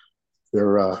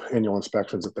their annual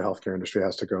inspections that the healthcare industry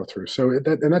has to go through. So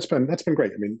that's been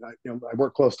great. I mean, I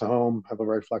work close to home, have a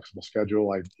very flexible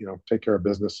schedule. I take care of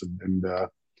business, and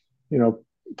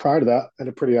prior to that, I had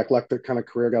a pretty eclectic kind of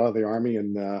career. Got out of the Army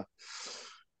and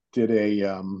did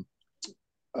a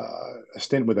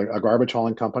stint with a garbage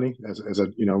hauling company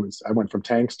I went from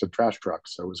tanks to trash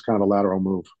trucks, so it was kind of a lateral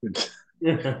move.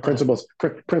 Principles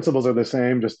are the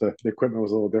same, just the equipment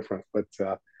was a little different, but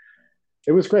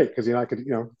it was great because I could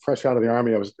fresh out of the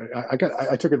Army,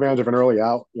 I took advantage of an early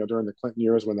out during the Clinton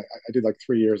years when I did like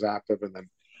 3 years active, and then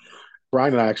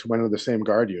Brian and I actually went into the same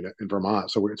guard unit in Vermont.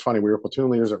 So it's funny, we were platoon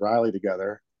leaders at Riley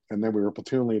together, and then we were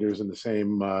platoon leaders in the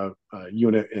same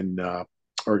unit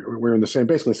or we were in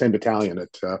basically the same battalion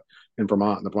in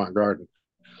Vermont, in the Vermont Guard.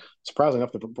 Surprisingly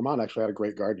enough, Vermont actually had a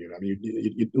great guard unit. I mean,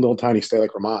 you little tiny state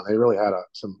like Vermont, they really had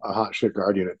a hot shit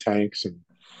guard unit, tanks, and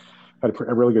had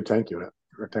a really good tank unit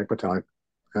or tank battalion.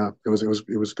 Yeah, it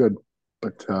was good.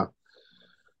 But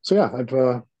so yeah,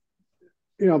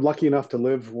 I'm lucky enough to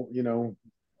live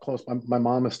close. My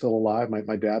mom is still alive.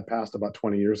 My dad passed about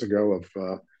 20 years ago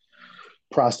of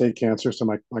prostate cancer. So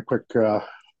my quick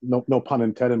no pun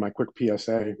intended, my quick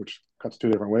PSA, which cuts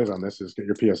two different ways on this, is get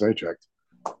your PSA checked.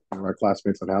 Our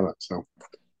classmates that have it. So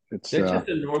it's that's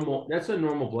a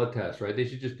normal blood test, right? They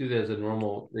should just do that as a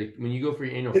normal, when you go for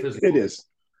your annual physical. It is.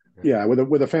 Yeah,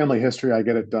 with a family history, I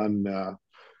get it done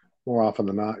more often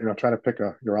than not. Try to pick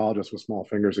a urologist with small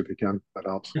fingers if you can. That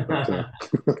helps. But,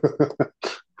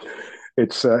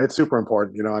 it's super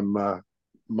important.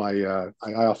 I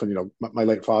often, my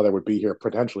late father would be here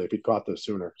potentially if he'd caught this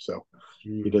sooner. So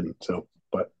he didn't. So,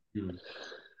 but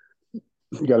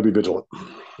you got to be vigilant.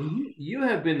 You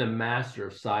have been the master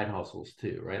of side hustles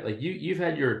too, right? Like you've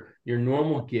had your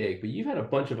normal gig, but you've had a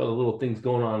bunch of other little things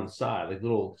going on the side, like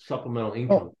little supplemental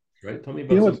income, right? Tell me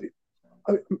about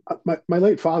my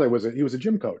late father was a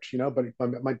gym coach, but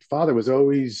my father was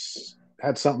always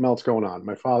had something else going on.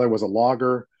 My father was a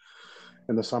logger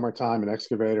in the summertime, an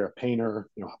excavator, a painter,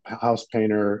 house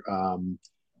painter.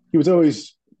 He was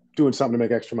always doing something to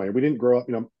make extra money. We didn't grow up,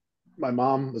 my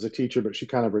mom was a teacher, but she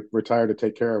kind of retired to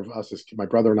take care of us, as my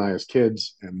brother and I as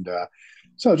kids. And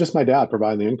so just my dad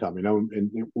providing the income,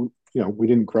 and we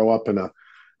didn't grow up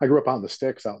I grew up out in the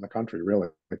sticks, out in the country, really.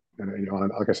 And,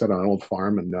 like I said, on an old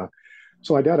farm. And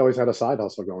so my dad always had a side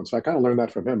hustle going. So I kind of learned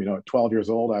that from him. At 12 years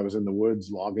old, I was in the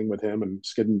woods logging with him and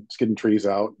skidding trees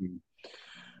out and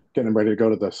getting him ready to go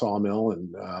to the sawmill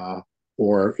and,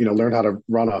 or learn how to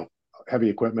run a heavy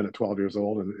equipment at 12 years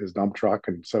old in his dump truck.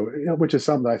 And so, which is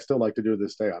something that I still like to do to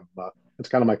this day. It's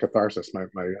kind of my catharsis.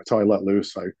 That's how I let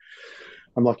loose.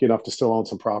 I'm lucky enough to still own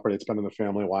some property. It's been in the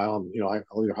family a while. And,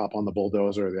 I'll either hop on the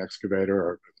bulldozer or the excavator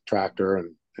or the tractor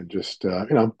and just,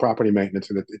 property maintenance,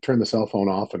 and it turned the cell phone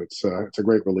off, and it's a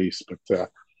great release. But,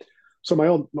 so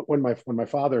when my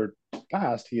father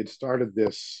passed, he had started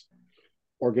this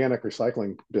organic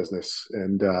recycling business,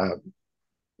 and,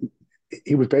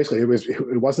 he was basically,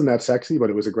 it wasn't that sexy, but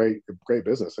it was a great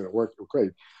business, and it worked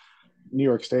great. New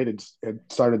York State had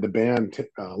started to ban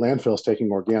landfills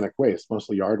taking organic waste,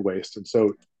 mostly yard waste. And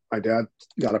so my dad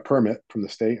got a permit from the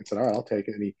state and said, all right, I'll take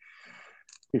it. And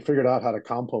he figured out how to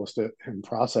compost it and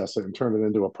process it and turn it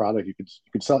into a product you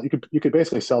could sell. You could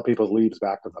basically sell people's leaves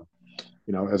back to them,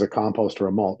 as a compost or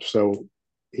a mulch. So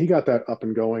he got that up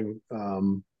and going.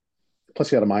 Plus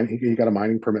he got a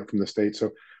mining permit from the state.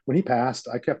 So when he passed,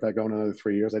 I kept that going another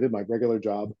 3 years. I did my regular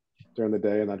job during the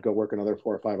day, and I'd go work another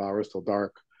 4 or 5 hours till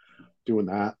dark doing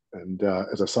that. And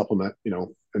as a supplement,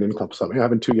 an income supplement.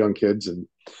 Having 2 young kids, and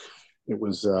it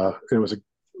was I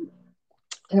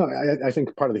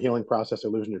think part of the healing process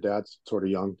of losing your dad's sort of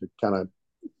young, to kind of a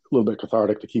little bit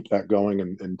cathartic to keep that going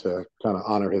and to kind of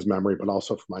honor his memory, but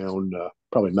also for my own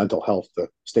probably mental health to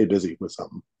stay busy with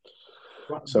something.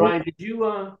 So, Brian, did you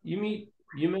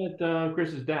met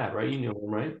Chris's dad, right? You knew him,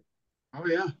 right? Oh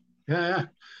yeah.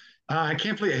 I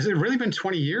can't believe, has it really been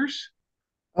 20 years?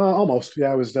 Almost.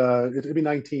 Yeah, it was. It'd be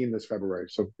 19 this February,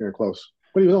 so close.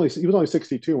 But he was only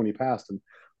 62 when he passed, and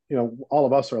all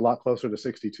of us are a lot closer to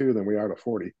 62 than we are to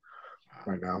 40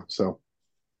 right now. So,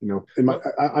 I'm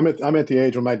at the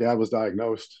age when my dad was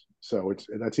diagnosed, so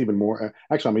that's even more.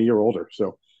 Actually, I'm a year older,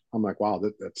 so I'm like, wow,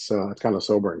 that's kind of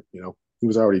sobering. He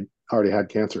was already had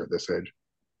cancer at this age.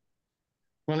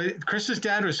 Well, Chris's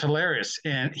dad was hilarious,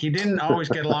 and he didn't always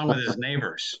get along with his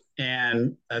neighbors,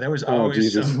 and there was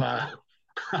always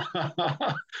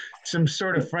some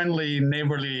sort of friendly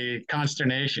neighborly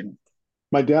consternation.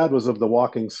 My dad was of the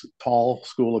walking tall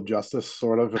school of justice,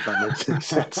 sort of, if that makes any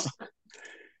sense.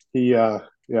 He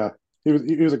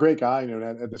was a great guy,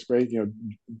 had this great,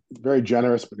 very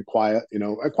generous but quiet,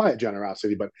 a quiet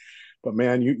generosity, but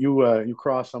man, you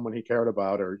cross someone he cared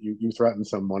about, or you threaten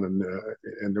someone, and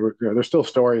there's still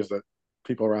stories that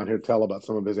people around here tell about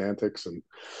some of his antics and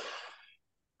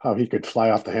how he could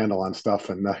fly off the handle on stuff,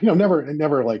 and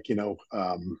never like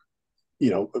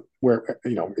where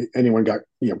anyone got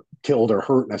killed or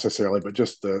hurt necessarily, but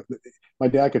just my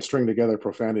dad could string together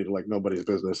profanity to like nobody's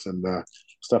business, and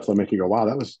stuff that make you go, wow,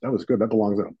 that was good. That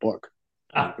belongs in a book.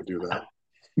 You could do that.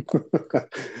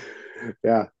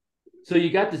 Yeah. So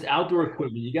you got this outdoor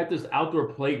equipment, you got this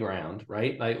outdoor playground,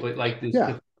 right? Like this,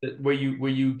 yeah. where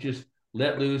you just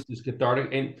let loose, this cathartic,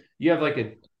 and you have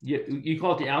like you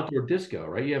call it the outdoor disco,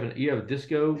 right? You have a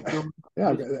disco.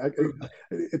 Yeah,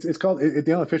 it's called.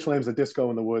 The unofficial name is the Disco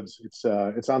in the Woods. It's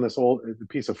on this old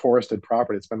piece of forested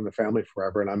property. It's been in the family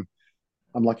forever, and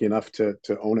I'm lucky enough to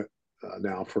own it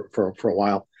now for a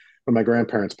while. When my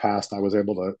grandparents passed, I was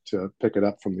able to pick it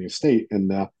up from the estate,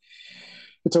 and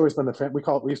it's always been we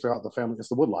used to call it the family. It's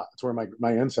the woodlot. It's where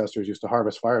my ancestors used to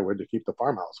harvest firewood to keep the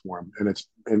farmhouse warm. And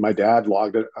my dad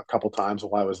logged it a couple times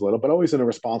while I was little, but always in a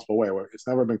responsible way, where it's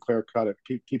never been clear cut.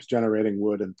 It keeps generating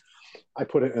wood. And I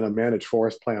put it in a managed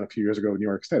forest plan a few years ago in New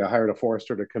York State. I hired a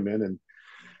forester to come in and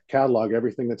catalog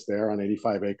everything that's there on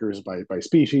 85 acres by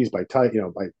species, by type,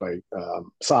 by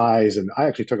size. And I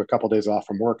actually took a couple of days off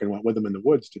from work and went with them in the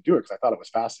woods to do it because I thought it was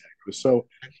fascinating.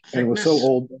 It was so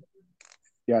old.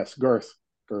 Yes, girth.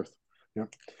 Yeah,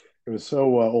 it was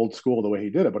so old school the way he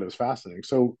did it, but it was fascinating.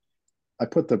 So I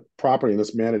put the property in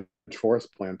this managed forest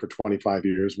plan for 25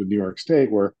 years with New York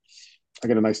State, where I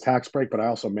get a nice tax break, but I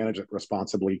also manage it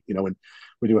responsibly. And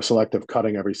we do a selective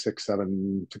cutting every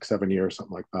 6-7 years,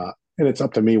 something like that. And it's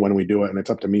up to me when we do it, and it's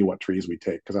up to me what trees we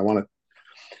take, because I want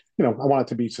it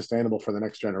to be sustainable for the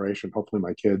next generation, hopefully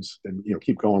my kids, and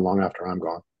keep going long after I'm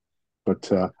gone. But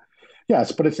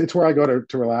it's where I go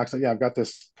to relax. Yeah, I've got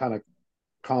this kind of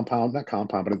not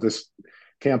compound, but at this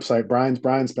campsite. Brian's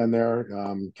been there.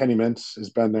 Kenny Mintz has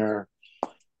been there.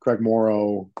 Craig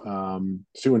Morrow,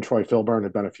 Sue and Troy Filburn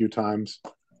have been a few times.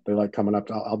 They like coming up.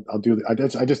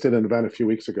 I just did an event a few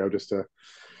weeks ago just to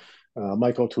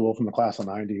Mike O'Toole from the class of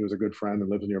 '90, who's a good friend and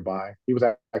lives nearby. He was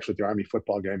actually at the Army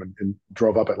football game and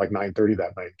drove up at like 9:30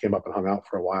 that night. Came up and hung out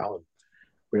for a while, and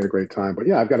we had a great time. But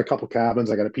yeah, I've got a couple cabins.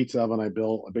 I got a pizza oven I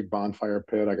built, a big bonfire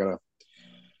pit. I got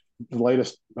the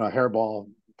latest hairball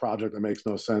project that makes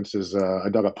no sense is I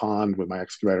dug a pond with my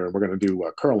excavator, and we're going to do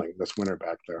curling this winter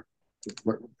back there.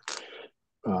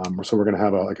 So we're going to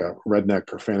have a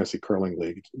redneck or fantasy curling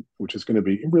league, which is going to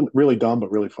be really, really dumb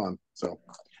but really fun. So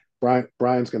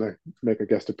Brian's going to make a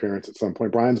guest appearance at some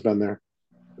point. Brian's been there.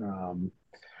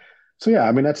 So yeah,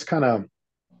 I mean, that's kind of,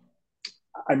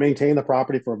 I maintain the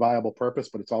property for a viable purpose,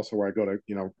 but it's also where I go to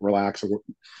relax,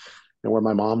 and where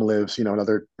my mom lives,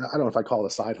 another, I don't know if I call it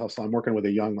a side hustle. I'm working with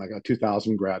a young, a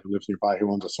 2000 grad who lives nearby,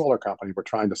 who owns a solar company. We're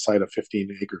trying to site a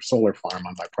 15-acre solar farm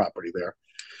on my property there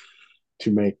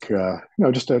make,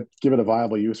 just to give it a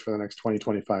viable use for the next 20,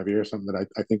 25 years, something that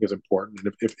I think is important.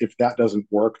 And if that doesn't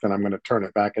work, then I'm going to turn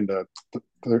it back into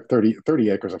 30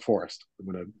 acres of forest.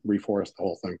 I'm going to reforest the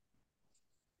whole thing.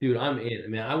 Dude, I'm in. I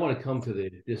mean, I want to come to the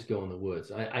disco in the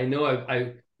woods. I know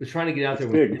I was trying to get out there.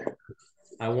 Big.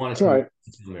 I want to. All right.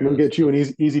 We'll get you an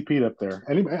easy Pete up there.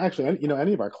 Any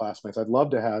of our classmates, I'd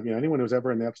love to have, anyone who's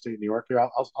ever in the upstate New York here,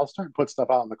 I'll start and put stuff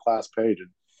out on the class page, and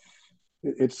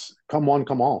it's come one,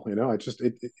 come all. It's just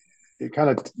it kind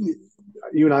of,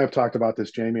 you and I have talked about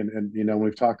this, Jamie, and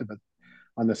we've talked about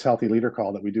on this healthy leader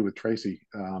call that we do with Tracy,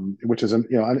 which is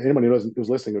anyone who's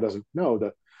listening who doesn't know,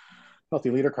 the healthy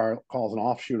leader call is an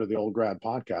offshoot of the Old Grad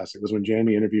Podcast. It was when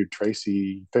Jamie interviewed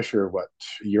Tracy Fisher,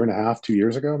 a year and a half, 2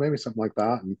 years ago, maybe something like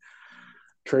that, and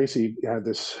Tracy had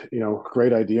this,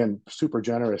 great idea and super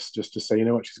generous just to say,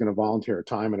 she's going to volunteer her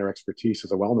time and her expertise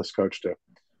as a wellness coach to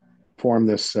form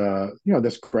this,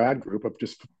 this grad group of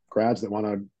just grads that want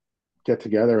to get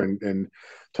together and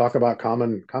talk about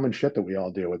common shit that we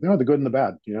all deal with, the good and the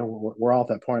bad. We're all at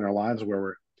that point in our lives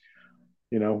where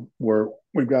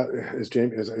we've got, as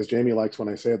Jamie likes when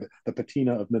I say it, the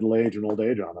patina of middle age and old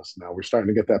age on us. Now we're starting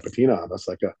to get that patina on us,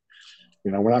 like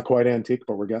we're not quite antique,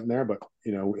 but we're getting there. But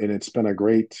and it's been a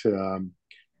great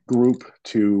group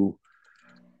to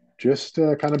just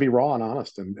kind of be raw and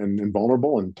honest and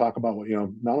vulnerable and talk about what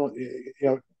not only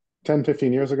 10,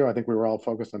 15 years ago, I think we were all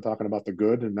focused on talking about the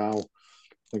good, and now I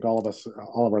think all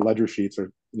of our ledger sheets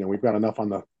are, we've got enough on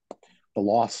the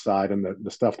loss side and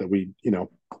the stuff that we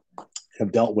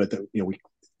have dealt with that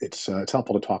it's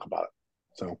helpful to talk about it.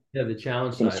 So yeah, the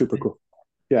challenge side, super cool.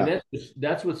 Yeah, and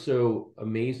that's what's so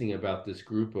amazing about this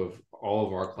group of all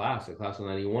of our class, the class of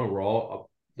 91. We're all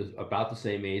about the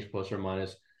same age, plus or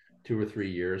minus 2 or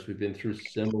 3 years. We've been through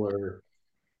similar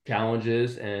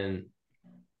challenges and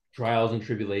trials and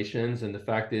tribulations, and the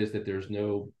fact is that there's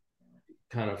no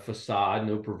kind of facade,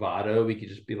 no bravado. We could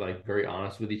just be like very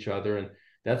honest with each other, and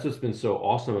that's what's been so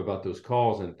awesome about those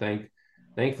calls. And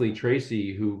thankfully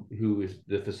Tracy, who is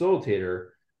the facilitator,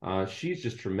 she's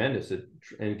just tremendous at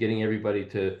and getting everybody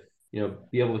to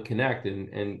be able to connect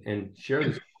and share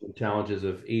the challenges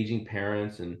of aging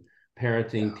parents and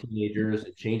parenting teenagers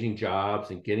and changing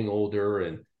jobs and getting older,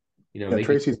 and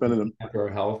Tracy's been after our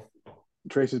health.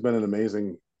 Tracy's been an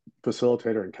amazing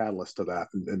facilitator and catalyst to that,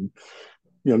 and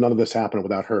none of this happened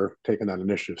without her taking that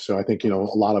initiative. So I think a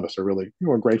lot of us are really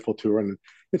we're grateful to her, and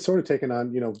it's sort of taken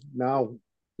on now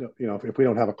if we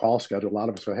don't have a call schedule, a lot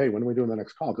of us say, hey, when are we doing the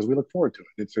next call, because we look forward to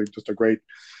it. It's just a great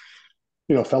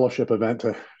fellowship event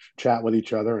to chat with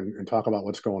each other and talk about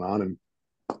what's going on. And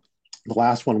the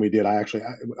last one we did,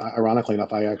 ironically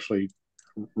enough, I actually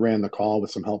ran the call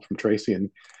with some help from Tracy, and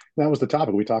that was the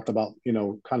topic. We talked about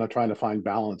kind of trying to find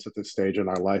balance at this stage in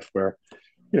our life where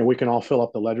we can all fill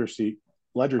up the ledger sheet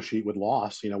with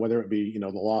loss, whether it be the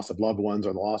loss of loved ones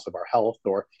or the loss of our health,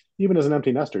 or even as an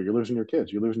empty nester, you're losing your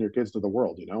kids to the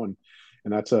world, and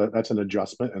that's an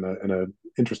adjustment and a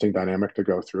interesting dynamic to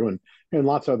go through, and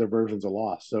lots of other versions of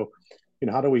loss. So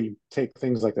how do we take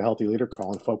things like the healthy leader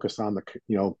call and focus on the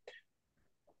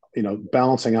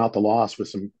balancing out the loss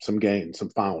with some gain, some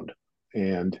found.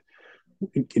 And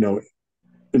in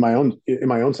my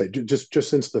own sake, just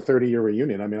since the 30-year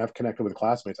reunion, I mean, I've connected with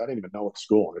classmates I didn't even know at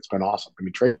school, and it's been awesome. I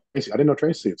mean, Tracy, I didn't know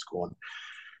Tracy at school,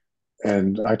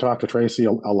 and I talked to Tracy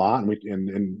a lot,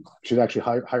 and she's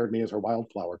actually hired me as her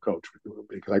wildflower coach,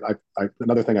 because I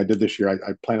another thing I did this year,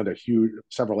 I planted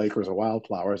several acres of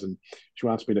wildflowers, and she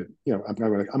wants me to, I'm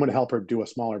going to help her do a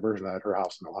smaller version of that at her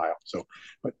house in Ohio. So,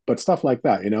 but stuff like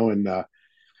that, and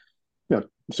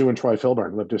Sue and Troy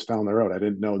Filburn lived just down the road. I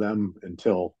didn't know them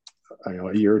until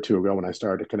a year or two ago when I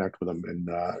started to connect with them,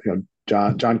 and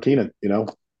John Keenan,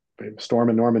 Storm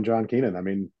and Norman John Keenan. I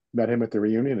mean, met him at the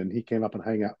reunion, and he came up and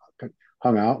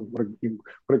hung out. What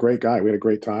a great guy. We had a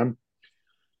great time.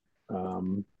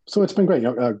 So it's been great.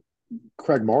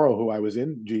 Craig Morrow, who I was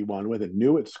in G1 with and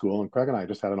knew at school, and Craig and I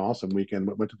just had an awesome weekend.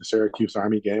 Went to the Syracuse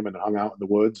Army game and hung out in the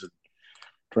woods and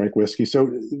drank whiskey.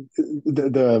 So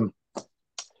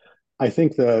I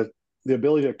think the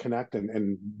ability to connect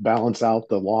and balance out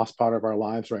the lost part of our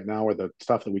lives right now, or the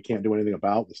stuff that we can't do anything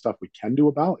about, the stuff we can do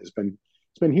about, it's been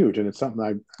huge, and it's something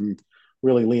I'm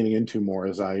really leaning into more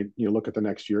as I look at the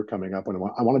next year coming up, and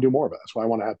I want to do more of it. That's why I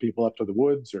want to have people up to the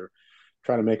woods or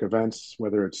try to make events,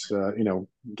 whether it's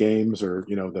games or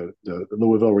the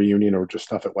Louisville reunion or just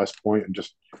stuff at West Point, and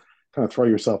just kind of throw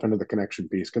yourself into the connection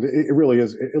piece, because it really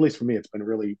is, at least for me, it's been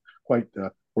really quite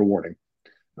rewarding.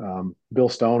 Bill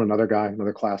Stone, another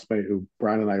classmate who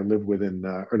Brian and I lived with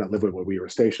we were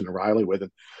stationed in Riley with,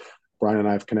 and Brian and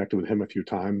I have connected with him a few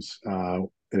times, and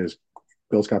his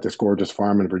Bill's got this gorgeous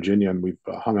farm in Virginia, and we've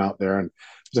hung out there. And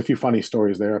there's a few funny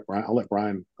stories there. I'll let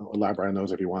Brian elaborate on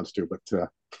those if he wants to. But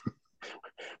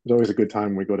it's always a good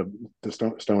time when we go to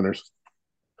Stoners.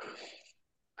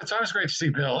 It's always great to see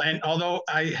Bill. And although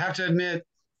I have to admit,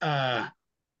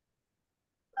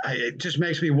 it just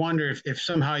makes me wonder if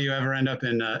somehow you ever end up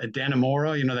in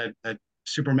Dannemora, that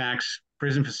Supermax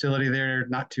prison facility there,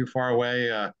 not too far away.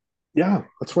 Yeah,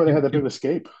 that's where they had that big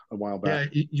escape a while back.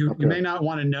 Yeah, you may not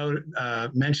want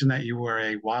to mention that you were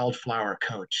a wildflower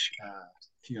coach.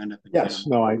 If you end up in yes,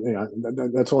 Dannemora. no,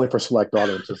 that's only for select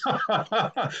audiences.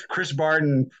 Chris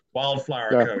Barden,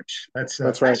 wildflower coach. That's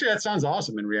right. Actually, that sounds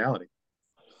awesome in reality.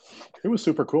 It was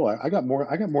super cool. I got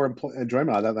more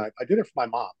enjoyment out of that. I did it for my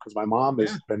mom because my mom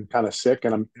has been kind of sick,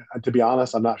 and to be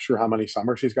honest, I'm not sure how many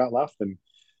summers she's got left. And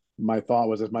my thought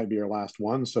was this might be her last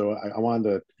one, so I wanted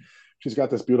to. She's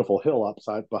got this beautiful hill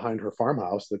upside behind her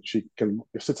farmhouse that she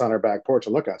sits on her back porch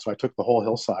and look at. So I took the whole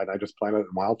hillside and I just planted it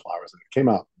in wildflowers, and it came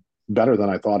out better than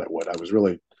I thought it would. I was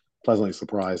really pleasantly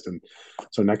surprised. And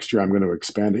so next year I'm going to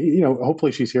expand it.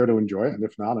 Hopefully she's here to enjoy it. And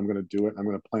if not, I'm going to do it. I'm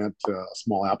going to plant a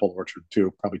small apple orchard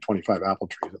too, probably 25 apple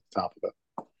trees at the top of it.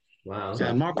 Wow.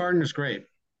 Yeah, Mark Barden is great.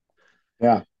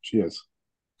 Yeah, she is.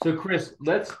 So Chris,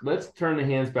 let's turn the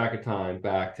hands back of time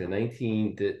back to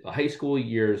the high school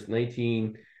years,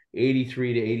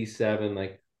 1983 to 87.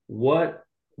 Like what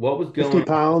was going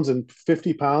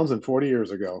 50 pounds and 40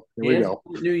 years ago. Here we go.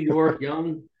 New York,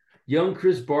 young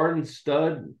Chris Barden,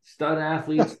 stud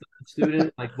athlete, stud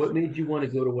student. Like, what made you want to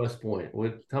go to West Point?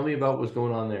 Tell me about what's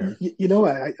going on there.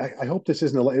 I hope this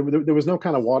isn't there was no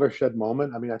kind of watershed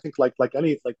moment. I mean, I think like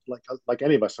any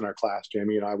of us in our class,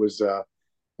 Jamie, I was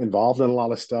involved in a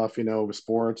lot of stuff, with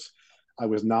sports. I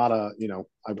was not a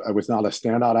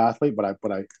standout athlete, but I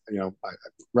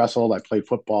wrestled, I played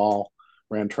football,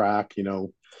 ran track,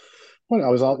 when I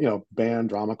was all, band,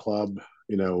 drama club,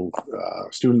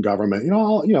 student government,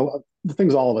 the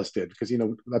things all of us did, because,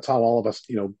 that's how all of us,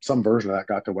 some version of that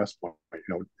got to West Point,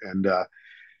 and,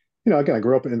 again, I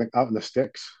grew up out in the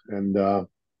sticks, and,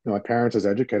 my parents as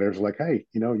educators were like, hey,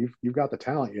 you've got the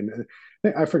talent. And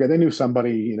I forget, they knew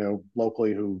somebody,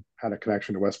 locally who had a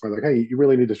connection to West Point. Like, hey, you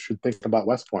really should think about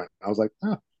West Point. I was like,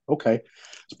 okay.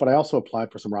 But I also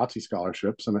applied for some ROTC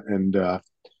scholarships. And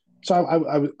so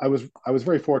I was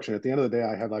very fortunate. At the end of the day,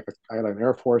 I had an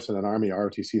Air Force and an Army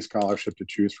ROTC scholarship to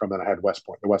choose from. And I had the West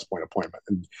Point appointment.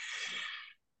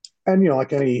 And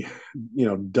like any,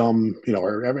 dumb,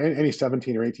 or any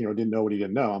 17 or 18 who didn't know what he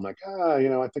didn't know, I'm like,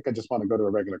 I think I just want to go to a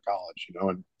regular college,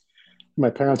 and my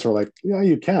parents were like, yeah,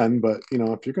 you can, but,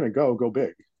 if you're going to go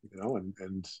big,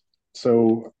 and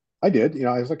so I did,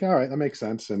 I was like, all right, that makes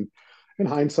sense. And in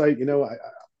hindsight,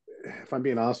 if I'm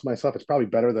being honest with myself, it's probably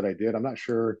better that I did. I'm not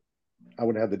sure I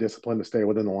would have had the discipline to stay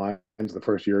within the lines the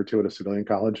first year or two at a civilian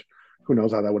college. Who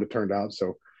knows how that would have turned out.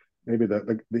 So maybe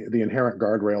the inherent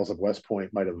guardrails of West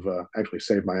Point might have actually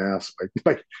saved my ass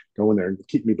by going there and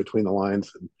keep me between the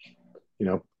lines.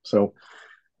 And, so,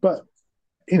 but,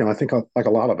 I think like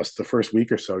a lot of us, the first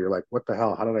week or so, you're like, what the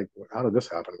hell? How did this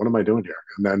happen? What am I doing here?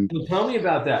 And then tell me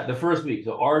about that. The first week.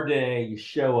 So our day, you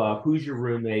show up, who's your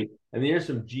roommate? I mean, there's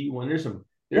some G1, there's some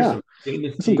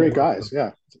famous some great guys.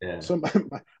 Yeah. So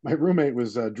my roommate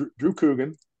was Drew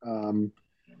Coogan,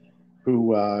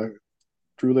 who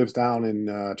Drew lives down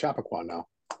in Chappaqua now.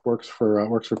 Works for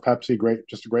Pepsi.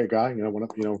 Just a great guy. One of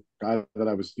guy that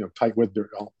I was tight with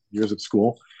all years at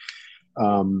school.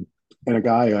 And a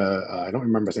guy I don't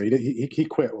remember his name. He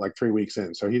quit like 3 weeks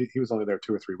in, so he was only there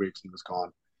 2 or 3 weeks and he was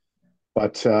gone.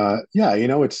 But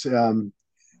it's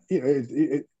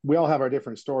we all have our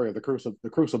different story of the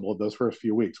crucible of those first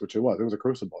few weeks, which it was a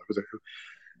crucible.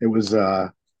 It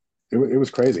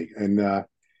was crazy. And I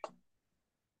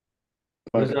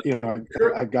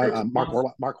got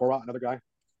Mark Warrott, another guy.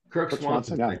 Kirk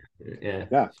Swanson.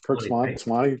 Yeah. Kirk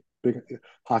Swanson, big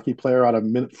hockey player out of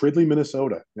Fridley,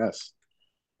 Minnesota. Yes.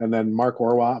 And then Mark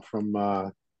Orwatt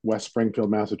from West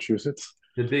Springfield, Massachusetts.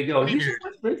 The Big O. He's from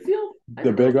West Springfield?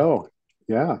 The Big O.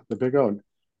 Yeah, the Big O.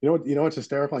 What's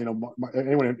hysterical?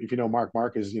 Anyone, if you know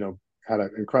Mark is, had an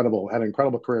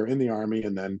incredible career in the Army,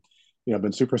 and then,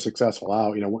 been super successful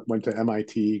out. Went to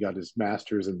MIT, got his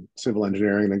master's in civil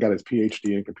engineering, and then got his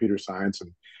PhD in computer science,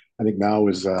 and I think now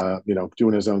is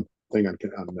doing his own thing on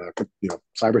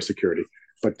cybersecurity.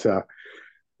 But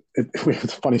we have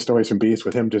funny stories from Beast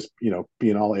with him just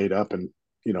being all ate up, and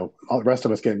all the rest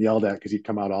of us getting yelled at because he'd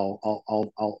come out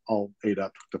all ate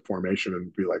up to formation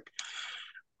and be like,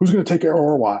 "Who's going to take care of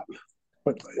Orwatt?"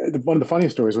 But one of the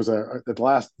funniest stories was at the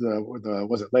last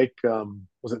was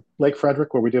it Lake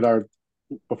Frederick where we did our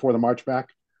before the march back,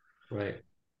 right?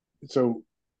 So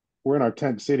we're in our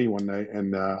tent city one night,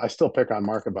 and I still pick on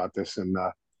Mark about this, and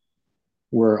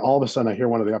where all of a sudden I hear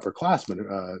one of the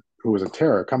upperclassmen who was a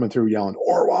terror coming through yelling,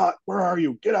 "Orwat, where are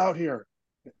you? Get out here!"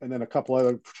 And then a couple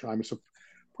other, so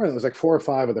probably it was like 4 or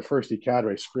 5 of the first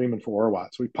cadre screaming for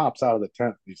Orwat. So he pops out of the tent.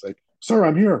 And he's like, "Sir,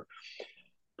 I'm here."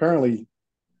 Apparently,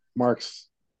 Mark's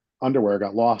underwear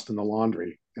got lost in the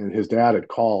laundry, and his dad had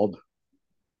called.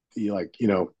 He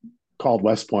called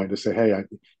West Point to say, "Hey, I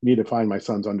need to find my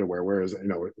son's underwear. Where is it?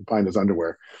 Find his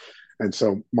underwear." And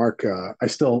so Mark, I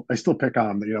still pick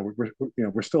on him.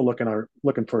 We're still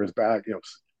looking for his bag,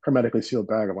 hermetically sealed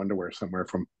bag of underwear somewhere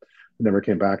from. Never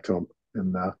came back to him.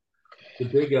 And the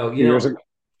Big O,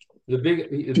 the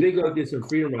Big O did some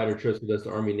freedom rider trips with us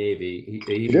to Army Navy.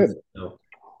 He did.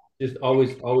 Just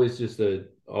always just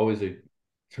always a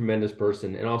tremendous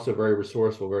person, and also very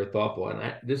resourceful, very thoughtful.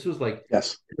 And this was like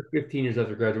 15 years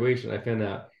after graduation, I found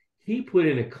out he put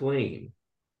in a claim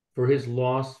for his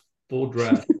lost full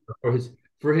dress for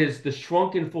the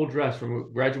shrunken full dress from a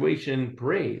graduation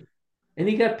parade, and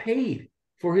he got paid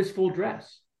for his full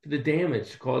dress for the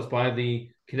damage caused by the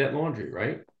cadet laundry,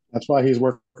 right? That's why he's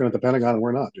working at the Pentagon and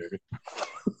we're not, Jamie.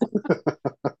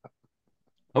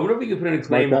 I wonder if we could put in a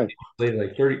claim later,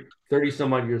 like 30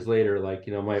 some odd years later, like,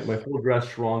 my full dress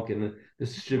shrunk, and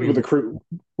this should be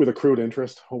with accrued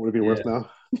interest. What would it be worth now?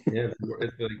 Yeah, it's like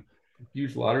a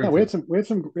huge lottery. Yeah, we had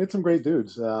some great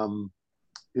dudes.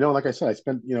 Like I said,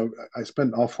 I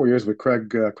spent all 4 years with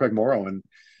Craig Morrow,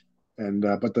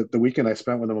 but the weekend I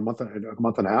spent with him a month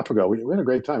and a half ago, we had a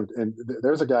great time. And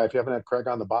there's a guy, if you haven't had Craig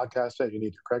on the podcast yet, you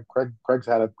need to. Craig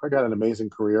had an amazing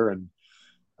career, and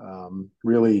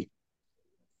really,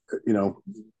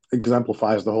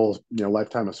 exemplifies the whole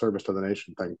lifetime of service to the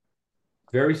nation thing.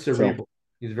 Very cerebral.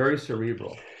 He's very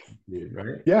cerebral, dude,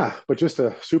 right? Yeah, but just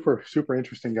a super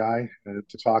interesting guy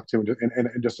to talk to,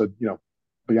 and just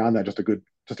beyond that, just a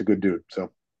good dude.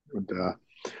 So,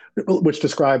 which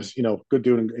describes good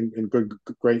dude and good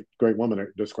great woman.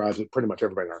 It describes it pretty much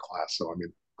everybody in our class. So I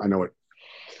mean, I know it.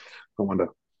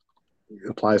 It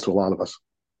applies to a lot of us.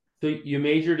 So you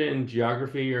majored in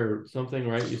geography or something,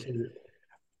 right? You said.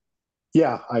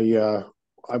 Yeah,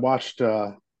 I watched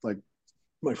like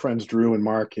my friends Drew and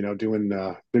Mark,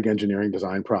 doing big engineering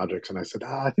design projects, and I said,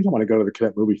 I think I want to go to the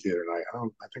cadet movie theater tonight.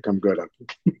 I think I'm good.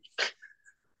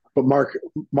 But Mark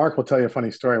will tell you a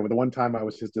funny story. The one time I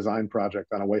was his design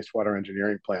project on a wastewater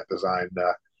engineering plant design,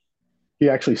 he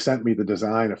actually sent me the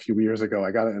design a few years ago.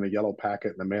 I got it in a yellow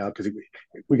packet in the mail because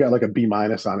we got like a B-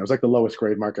 on it. It was like the lowest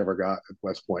grade Mark ever got at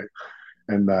West Point,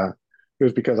 and it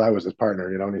was because I was his partner,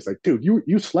 and he's like, "Dude,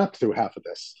 you slept through half of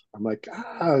this." I'm like,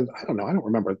 I don't know. I don't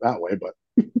remember it that way, but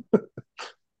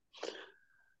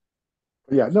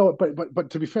yeah, no, but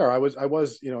to be fair, I was,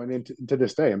 and to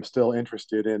this day, I'm still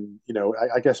interested in,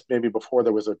 I guess maybe before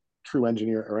there was a true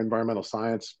engineer or environmental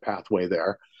science pathway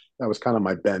there, that was kind of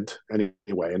my bent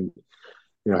anyway. And,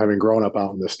 having grown up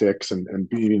out in the sticks and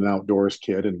being an outdoors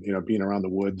kid and, being around the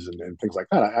woods and things like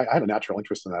that, I had a natural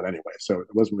interest in that anyway. So it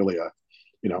wasn't really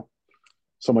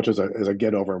so much as a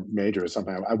get over major is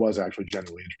something I was actually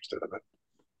genuinely interested in it.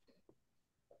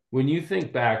 When you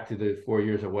think back to the 4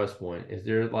 years at West Point, is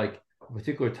there like a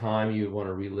particular time you would want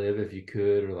to relive if you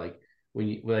could, or like when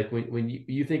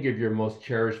you think of your most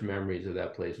cherished memories of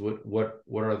that place, what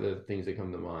are the things that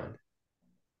come to mind?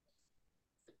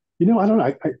 I don't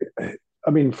know. I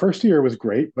mean, first year was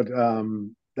great, but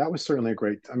that was certainly a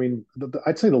great. I mean,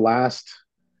 I'd say the last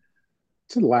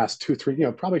 2,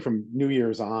 3, probably from New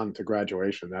Year's on to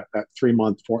graduation, that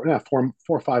 4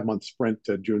 or 5 month sprint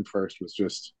to June 1st was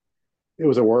just, it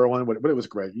was a whirlwind, but it was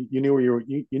great. You knew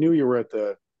you knew you were at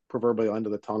the proverbial end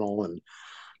of the tunnel, and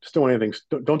just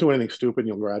don't do anything stupid,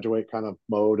 you'll graduate kind of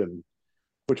mode. And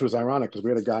which was ironic because we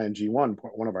had a guy in G1,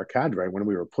 one of our cadre when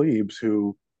we were plebes,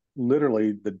 who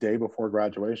literally the day before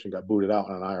graduation got booted out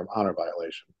on an honor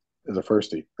violation as a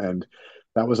firstie. And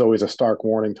that was always a stark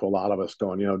warning to a lot of us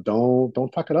going,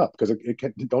 don't fuck it up, because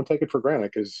don't take it for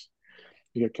granted, because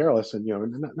you get careless. And,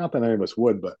 not that any of us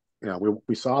would, but,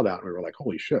 we saw that and we were like,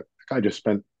 holy shit, that guy just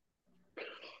spent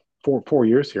four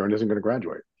years here and isn't going to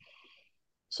graduate.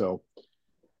 So,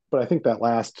 but I think that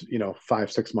last,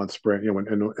 5-6 month sprint,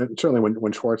 and certainly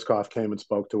when Schwarzkopf came and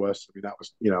spoke to us, I mean, that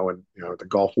was, the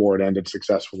Gulf War had ended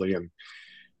successfully, and,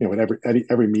 when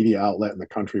every media outlet in the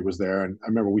country was there. And I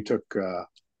remember we took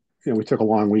a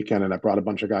long weekend, and I brought a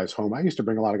bunch of guys home. I used to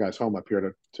bring a lot of guys home up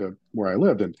here to where I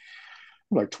lived, and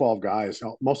like 12 guys,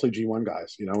 mostly G1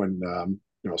 guys, and,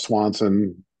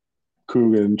 Swanson,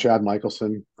 Coogan, Chad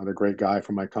Michelson, another great guy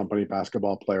from my company,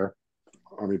 basketball player,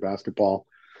 Army basketball.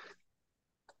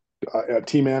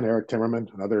 T-Man, Eric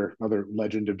Timmerman, another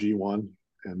legend of G1.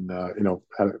 and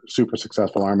had a super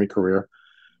successful Army career.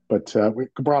 But we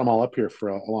brought them all up here for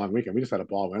a long weekend. We just had a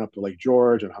ball. Went up to Lake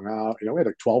George and hung out. We had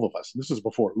like 12 of us. And this was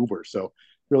before Uber, so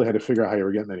really had to figure out how you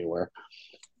were getting anywhere,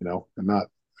 and not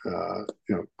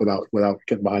without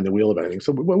getting behind the wheel of anything.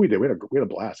 So what we did, we had a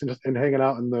blast and hanging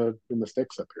out in the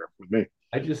sticks up here with me.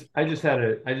 I just had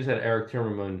Eric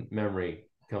Timmerman memory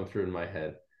come through in my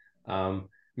head.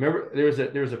 Remember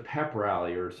there was a pep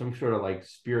rally or some sort of like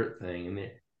spirit thing,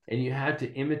 and you had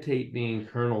to imitate being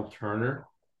Colonel Turner.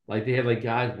 Like they had like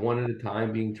guys one at a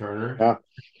time being Turner. Yeah.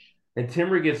 And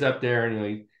Timber gets up there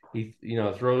and he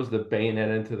throws the bayonet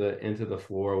into the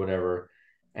floor or whatever,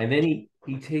 and then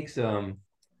he takes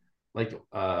like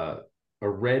a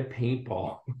red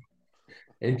paintball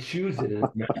and chews it in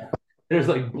his mouth. There's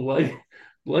like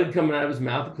blood coming out of his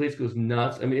mouth. The place goes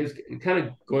nuts. I mean, it's kind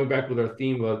of going back with our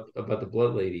theme about the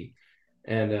blood lady.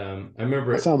 And I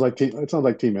remember it sounds like T-Man.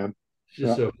 It's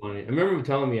just so funny. I remember him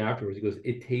telling me afterwards. He goes,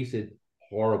 "It tasted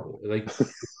horrible." Like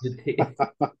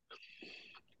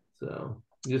so.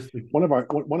 Just one of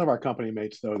our company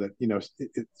mates, though, that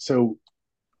so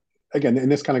again,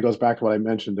 and this kind of goes back to what I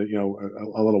mentioned, a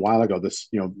little while ago. This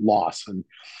loss, and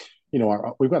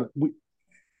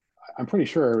I'm pretty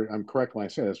sure I'm correct when I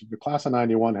say this. The class of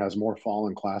 '91 has more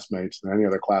fallen classmates than any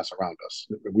other class around us.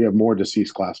 We have more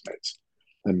deceased classmates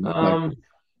than like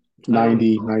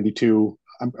 90, 92.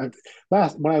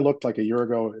 When I looked like a year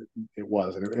ago, it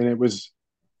was, and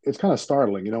it's kind of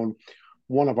startling.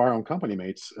 One of our own company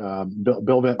mates,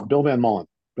 Bill Van Mullen.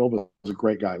 Bill was a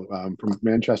great guy from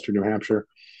Manchester, New Hampshire,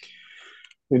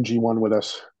 in G1 with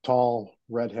us. Tall,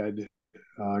 redhead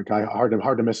guy, hard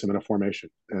to miss him in a formation.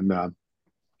 And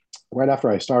right after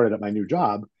I started at my new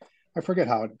job, I forget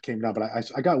how it came down, but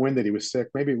I got wind that he was sick.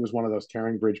 Maybe it was one of those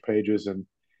Caring Bridge pages, and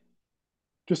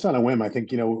just on a whim, I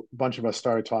think a bunch of us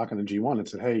started talking in G1 and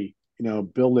said, "Hey,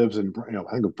 Bill lives in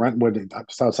I think of Brentwood,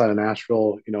 just outside of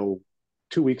Nashville.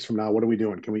 2 weeks from now, what are we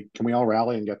doing? Can we all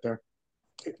rally and get there?"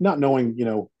 Not knowing,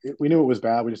 we knew it was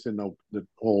bad. We just didn't know the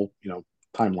whole,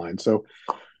 timeline. So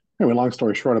anyway, long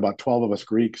story short, about 12 of us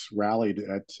Greeks rallied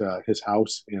at his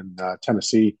house in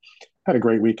Tennessee. Had a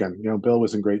great weekend. Bill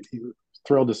was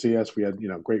thrilled to see us. We had,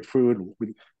 great food.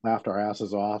 We laughed our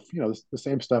asses off. The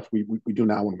same stuff we do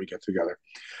now when we get together.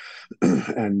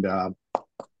 And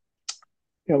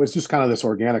it was just kind of this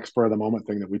organic spur of the moment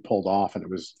thing that we pulled off. And it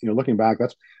was, looking back,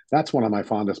 that's one of my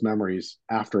fondest memories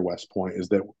after West Point, is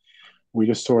that we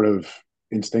just sort of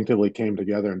instinctively came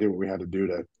together and did what we had to do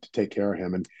to take care of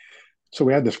him. And so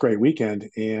we had this great weekend,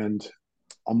 and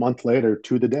a month later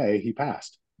to the day, he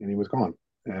passed and he was gone.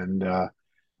 And, I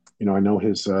know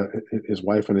his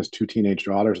wife and his 2 teenage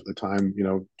daughters at the time,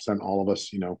 sent all of us,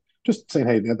 just saying,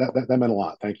 "Hey, that meant a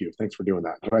lot. Thank you. Thanks for doing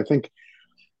that." So I think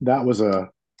that was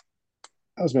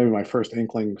maybe my first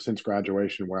inkling since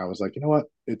graduation, where I was like, you know what,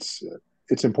 it's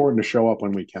important to show up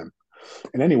when we can,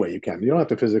 in any way you can. You don't have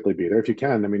to physically be there if you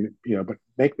can. I mean, but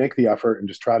make the effort and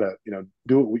just try to,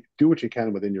 do what you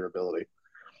can within your ability.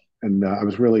 And I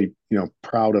was really,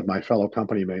 proud of my fellow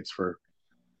company mates for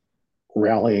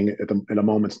rallying at a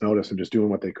moment's notice and just doing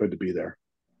what they could to be there.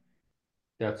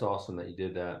 That's awesome that you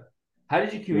did that. How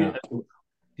did you communicate? Yeah.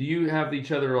 Do you have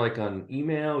each other like on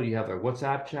email? Do you have a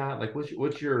WhatsApp chat? Like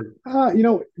what's your?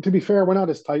 To be fair, we're not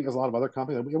as tight as a lot of other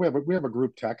companies. We have a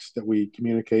group text that we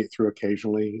communicate through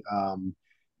occasionally. And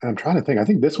I'm trying to think. I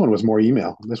think this one was more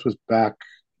email. This was back.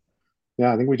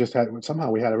 Yeah, I think we just had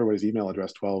everybody's email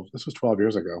address. This was 12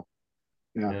 years ago.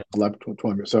 Yeah. 11,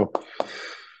 12 years. So,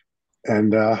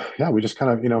 and we just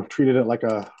kind of treated it like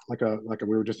we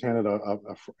were just handed a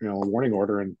warning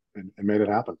order and made it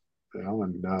happen.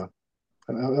 And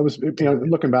that was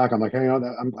looking back, I'm like, hey,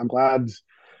 I'm glad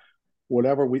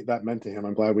whatever that meant to him.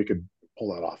 I'm glad we could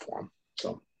pull that off for him.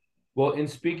 So, well, in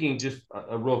speaking, just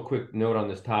a real quick note on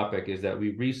this topic is that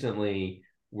we recently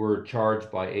were charged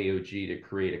by AOG to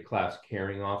create a class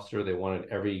caring officer. They wanted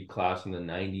every class in the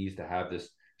 90s to have this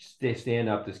stand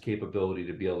up this capability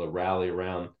to be able to rally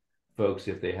around folks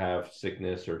if they have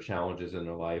sickness or challenges in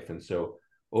their life. And so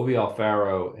Ovi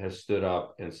Alfaro has stood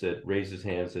up and raised his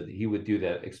hand, said that he would do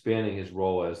that, expanding his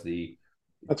role as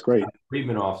that's great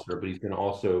treatment officer, but he's going to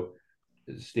also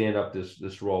stand up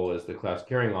this role as the class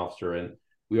caring officer. And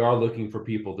we are looking for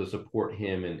people to support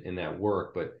him in that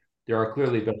work, but there are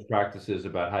clearly best practices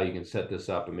about how you can set this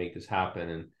up and make this happen.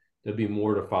 And there'll be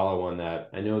more to follow on that.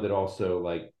 I know that also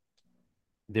like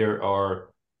there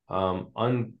are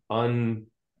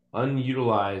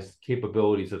unutilized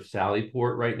capabilities of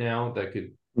Sallyport right now that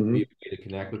could be a way to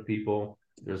connect with people.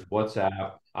 There's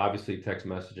WhatsApp, obviously text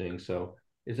messaging. So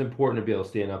it's important to be able to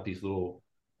stand up these little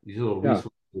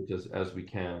resources as we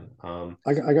can.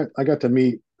 I got to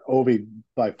meet Ovi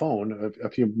by phone a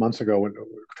few months ago when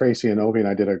Tracy and Ovi and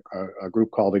I did a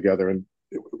group call together, and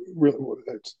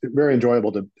it's very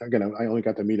enjoyable to, again, I only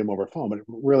got to meet him over phone, but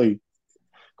really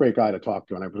great guy to talk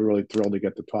to. And I was really thrilled to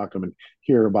get to talk to him and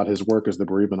hear about his work as the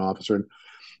bereavement officer. And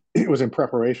it was in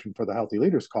preparation for the Healthy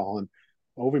Leaders call. And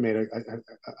Ovi made I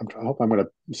hope I'm going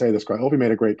to say this correctly. Ovi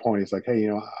made a great point. He's like, hey,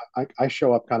 I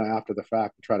show up kind of after the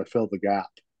fact to try to fill the gap,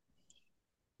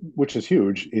 which is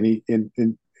huge. And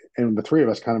the three of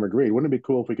us kind of agreed. Wouldn't it be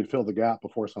cool if we could fill the gap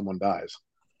before someone dies?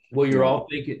 Well, you're all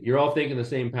thinking the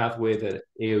same pathway that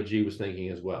AOG was thinking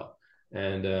as well.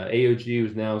 And AOG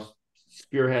was now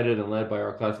spearheaded and led by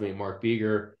our classmate Mark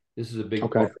Beeger. This is a big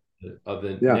part of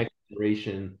the next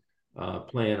generation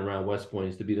plan around West Point,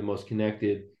 is to be the most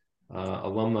connected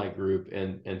alumni group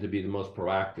and to be the most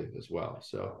proactive as well.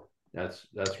 So that's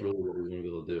really what we're going to be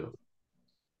able to do.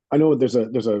 I know there's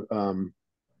a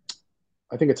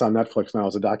I think it's on Netflix now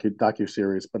as a docu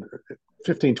series, but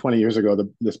 15, 20 years ago,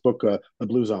 this book, The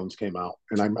Blue Zones, came out,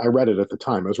 and I read it at the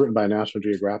time. It was written by a National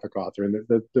Geographic author, and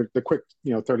the quick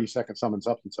 30-second sum and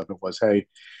substance of it was, hey,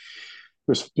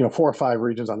 there's 4 or 5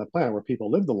 regions on the planet where people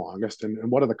live the longest,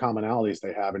 and what are the commonalities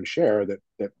they have and share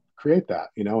that create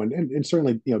that, and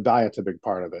certainly diet's a big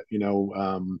part of it.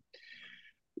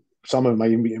 Some of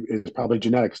it is probably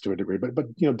genetics to a degree, but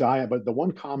diet. But the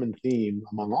one common theme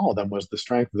among all of them was the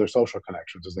strength of their social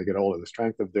connections as they get older, the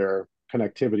strength of their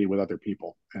connectivity with other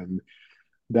people, and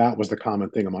that was the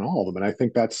common thing among all of them. And I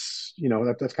think that's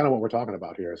that's kind of what we're talking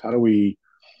about here: is how do we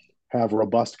have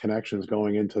robust connections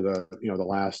going into the the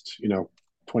last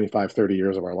 25, 30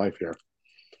 years of our life here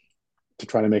to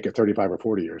try to make it 35 or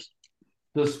 40 years.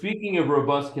 So speaking of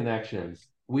robust connections,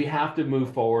 we have to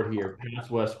move forward here past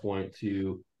West Point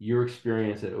to your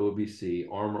experience at OBC,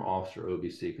 Armor Officer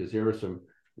OBC, because there were some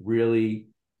really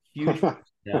huge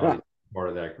personalities part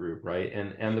of that group, right?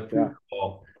 And the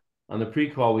pre-call, on the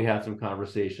pre-call, we had some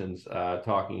conversations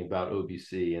talking about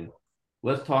OBC, and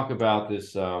let's talk about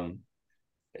this.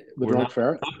 We're not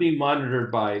being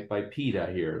monitored by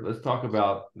PETA here. Let's talk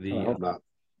about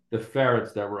the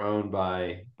ferrets that were owned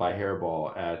by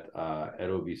Hairball at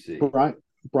OBC.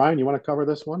 Brian, you want to cover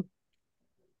this one?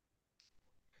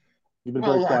 You've been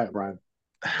very quiet, Brian.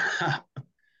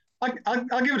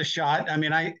 I'll give it a shot. I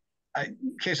mean,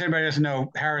 in case anybody doesn't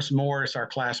know, Harris Morris, our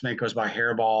classmate, goes by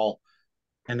Hairball,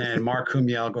 and then Mark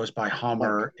Humiel goes by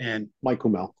Hummer, and Mike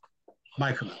Humiel,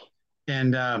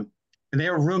 and they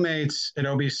were roommates at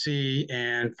OBC,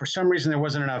 and for some reason there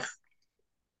wasn't enough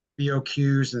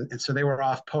BOQs, and so they were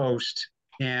off post,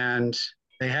 and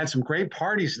they had some great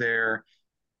parties there.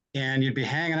 And you'd be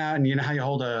hanging out, and you know how you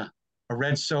hold a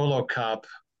red Solo cup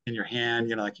in your hand,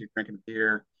 like you're drinking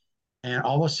beer. And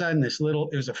all of a sudden, it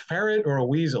was a ferret or a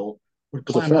weasel, would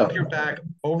climb up your back,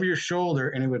 over your shoulder,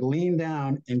 and it would lean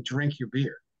down and drink your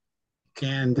beer.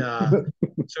 And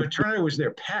so it turned out it was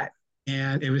their pet.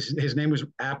 And his name was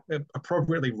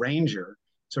appropriately Ranger.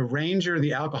 So Ranger,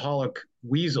 the alcoholic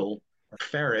weasel or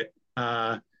ferret,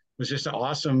 was just an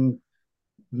awesome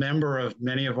member of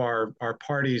many of our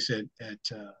parties at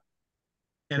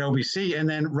OBC. And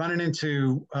then running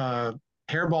into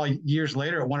Hairball years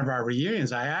later at one of our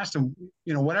reunions, I asked him,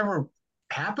 whatever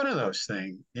happened to those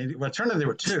things? And it turned out there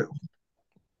were 2.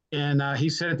 And he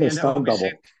said at the end of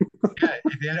OBC, at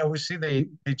the end of OBC,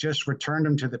 they just returned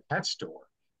him to the pet store.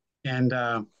 And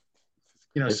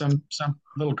some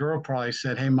little girl probably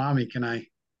said, "Hey, mommy, can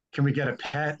we get a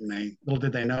pet?" And little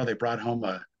did they know, they brought home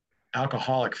a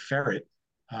alcoholic ferret.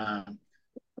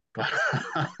 But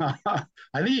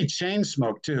I think he chain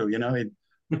smoked too, he'd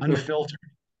unfiltered.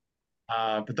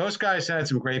 But those guys had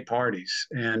some great parties,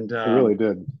 and they really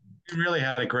did. We really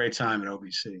had a great time at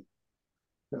OBC.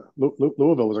 Yeah.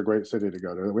 Louisville was a great city to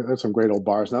go to. We had some great old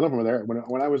bars. None of them were there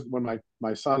when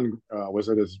my son was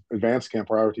at his advanced camp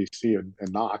for ROTC in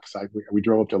Knox. We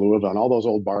drove up to Louisville, and all those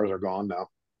old bars are gone now.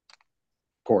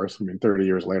 Of course, 30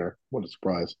 years later, what a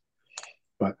surprise!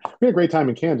 But we had a great time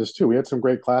in Kansas too. We had some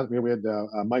great class. We had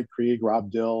Mike Krieg,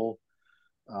 Rob Dill,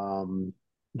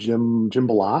 Jim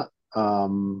Ballot,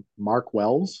 Mark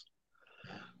Wells.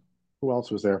 Who else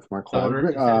was there from our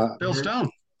class? Bill Stone.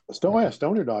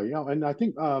 Stoner Dog. Yeah, and I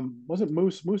think wasn't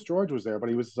Moose George was there, but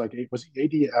he was was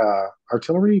he AD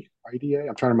artillery ADA?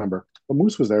 I'm trying to remember. But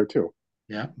Moose was there too.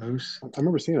 Yeah, Moose. I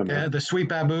remember seeing him. Yeah, the Sweet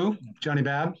Babu, Johnny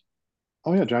Bab.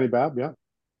 Oh yeah, Johnny Bab.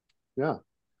 Yeah.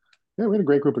 We had a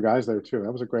great group of guys there too.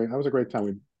 That was a great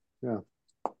time.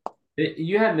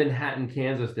 You had Manhattan,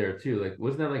 Kansas there too. Like,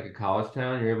 wasn't that like a college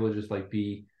town? You're able to just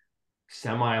be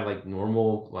semi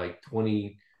normal,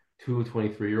 22,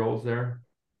 23-year-olds there.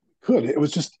 Could. It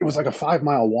was like a 5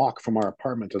 mile walk from our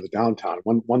apartment to the downtown.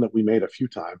 One that we made a few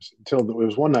times until it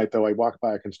was one night though. I walked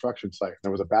by a construction site and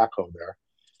there was a backhoe there,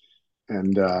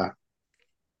 and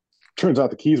turns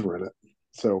out the keys were in it.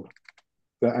 So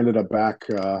that ended up back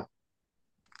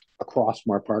across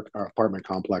from our apartment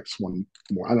complex one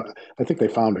more. I think they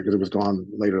found it because it was gone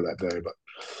later that day, but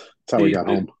that's how we got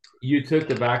home. You took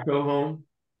the backhoe home?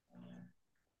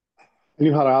 I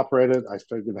knew how to operate it. I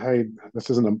figured, hey, this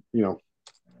isn't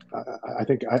I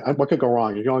think what could go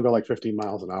wrong? You can only go like 15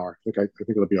 miles an hour. I think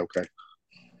it'll be okay.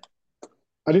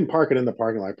 I didn't park it in the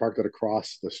parking lot. I parked it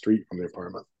across the street from the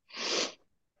apartment.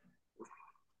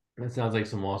 That sounds like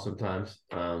some awesome times.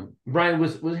 Brian,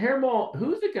 was Hairball? Who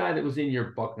was the guy that was in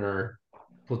your Buckner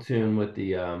platoon with the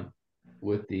Yeah,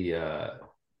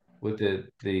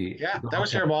 that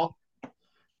was Hairball.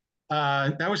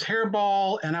 That was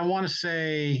Hairball, and I want to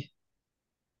say,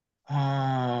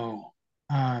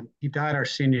 he died our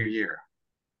senior year.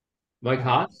 Mike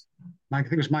Haas? Mike, I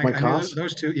think it was Mike. Mike Haas?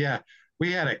 Those two, yeah.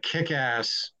 We had a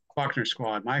kick-ass Buckner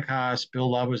squad. Mike Haas, Bill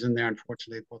Love was in there.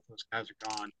 Unfortunately, both those guys are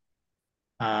gone.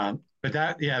 But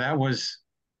that was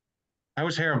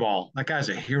Hairball. That guy's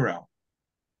a hero.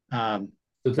 So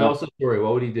tell us a story.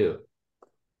 What would he do?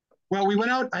 Well, we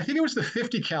went out, I think it was the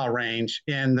 50 cal range,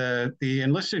 and the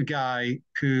enlisted guy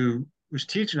who was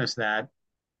teaching us that,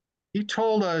 he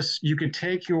told us you could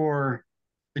take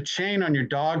the chain on your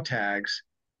dog tags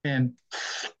and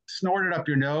snort it up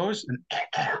your nose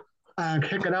and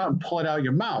kick it out and pull it out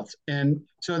your mouth. And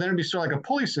so then it'd be sort of like a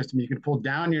pulley system. You could pull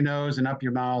down your nose and up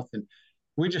your mouth. And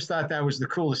we just thought that was the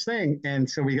coolest thing. And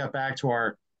so we got back to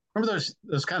remember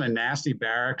those kind of nasty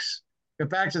barracks? Got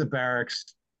back to the barracks.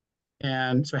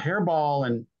 And so Hairball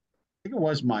and I think it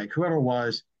was Mike, whoever it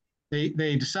was, they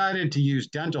decided to use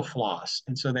dental floss.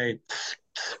 And so they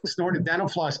snorted dental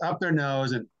floss up their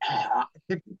nose and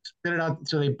spit it out.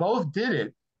 So they both did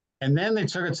it. And then they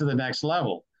took it to the next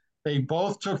level. They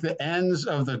both took the ends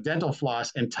of the dental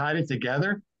floss and tied it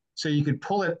together so you could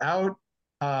pull it out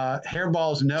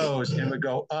Hairball's nose and would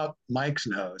go up Mike's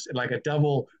nose, like a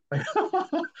double, like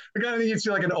the kind of thing you'd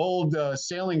see like an old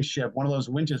sailing ship, one of those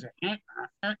winches.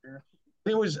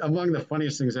 It was among the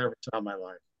funniest things I ever saw in my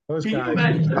life. Those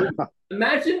guys.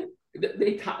 Imagine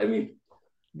they tie. I mean,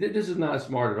 this is not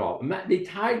smart at all. They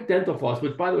tied dental floss,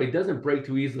 which, by the way, doesn't break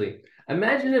too easily.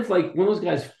 Imagine if like one of those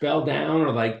guys fell down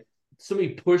or like somebody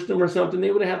pushed them or something.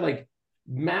 They would have had like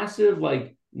massive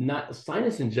like not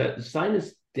sinus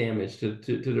damage to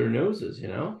their noses. You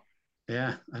know?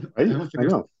 Yeah, I know.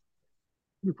 It'd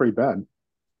be pretty bad.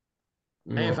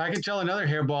 Hey, if I could tell another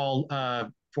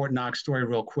Hairball Fort Knox story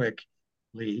real quick,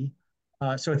 Lee.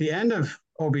 So at the end of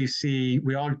OBC,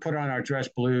 we all put on our dress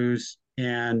blues,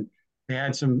 and they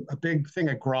had a big thing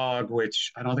of grog,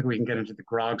 which I don't think we can get into the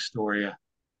grog story.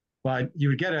 But you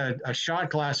would get a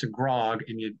shot glass of grog,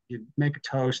 and you'd make a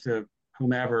toast to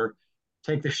whomever,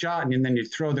 take the shot, and then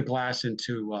you'd throw the glass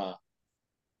into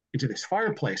this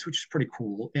fireplace, which is pretty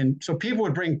cool. And so people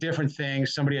would bring different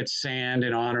things. Somebody had sand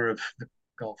in honor of the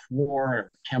Gulf War,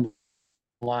 or Chem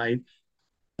Light.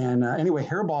 And anyway,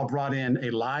 Hairball brought in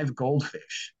a live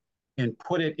goldfish and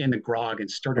put it in the grog and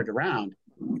stirred it around.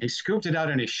 He scooped it out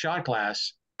in his shot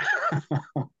glass.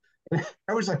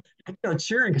 I was like,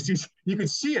 cheering because you could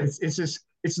see it.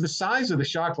 It's the size of the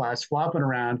shot glass flopping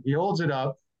around. He holds it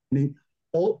up and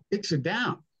he picks it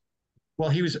down. Well,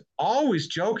 he was always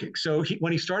joking. So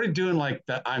when he started doing like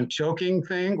the I'm choking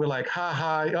thing, we're like, ha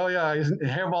ha, oh yeah,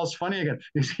 Hairball's funny again.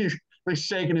 He's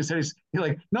shaking his head. He's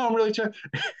like, no, I'm really choking.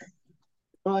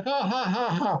 We're like, oh, ha ha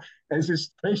ha. And it's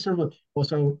just well,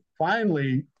 so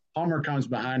finally, Hummer comes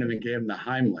behind him and gave him the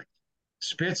Heimlich,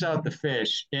 spits out the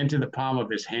fish into the palm of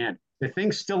his hand. The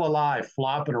thing's still alive,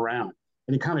 flopping around.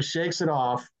 And he kind of shakes it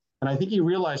off. And I think he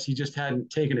realized he just hadn't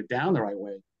taken it down the right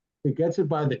way. He gets it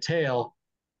by the tail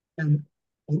and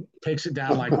takes it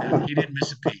down like that. He didn't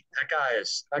miss a beat.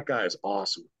 That guy is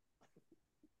awesome.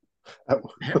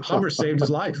 Hummer saved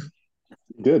his life.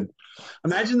 Good.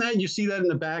 Imagine that. You see that in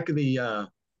the back of the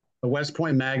West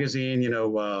Point magazine,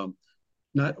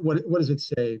 not what does it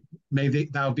say? May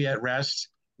thou be at rest.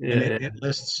 Yeah. And it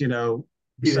lists,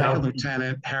 Second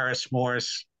Lieutenant Harris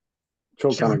Morris,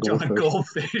 Choke on a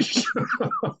goldfish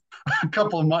a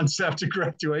couple of months after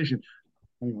graduation.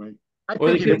 Anyway, I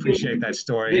think you'd appreciate that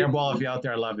story. Hairball, if you're out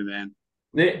there, I love you, man.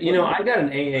 I got an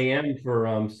AAM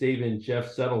for saving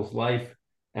Jeff Settle's life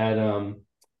at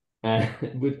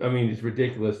it's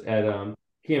ridiculous at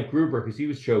Camp Gruber because he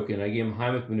was choking. I gave him a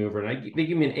Heimlich maneuver, and they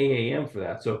gave me an AAM for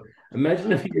that. So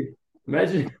imagine if they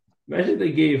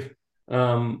gave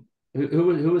who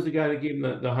was the guy that gave him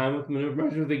the Heimlich maneuver?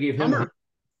 Imagine if they gave him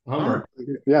Hummer.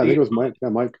 Yeah, I think it was Mike. Yeah,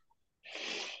 Mike.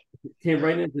 came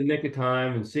right into the nick of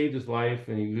time and saved his life,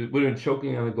 and he would have been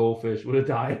choking on a goldfish, would have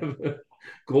died of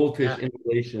goldfish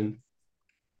inhalation.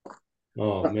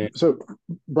 Oh man! So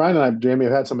Brian and I, Jamie,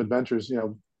 have had some adventures,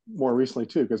 more recently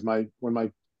too, because when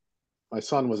my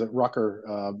son was at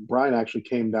Rucker, Brian actually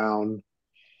came down.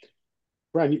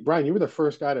 Brian, you were the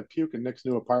first guy to puke in Nick's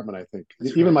new apartment, I think.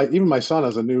 That's even right. my son,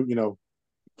 as a new,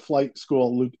 flight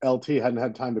school LT, hadn't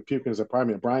had time to puke in his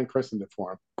apartment. Brian christened it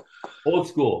for him. Old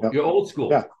school. Yep. You're old school.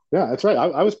 Yeah, that's right.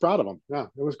 I was proud of him. Yeah,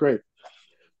 it was great.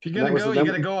 If you're gonna go, you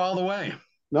got to go all the way.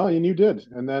 No, and you did.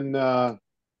 And then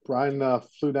Brian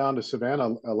flew down to Savannah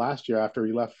last year after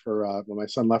he left for when my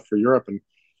son left for Europe, and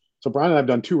so Brian and I have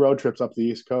done 2 road trips up the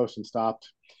East Coast and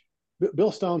stopped.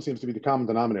 Bill Stone seems to be the common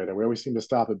denominator. We always seem to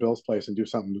stop at Bill's place and do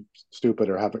something stupid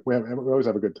or we always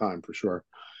have a good time for sure.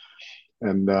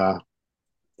 And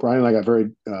Brian and I got very.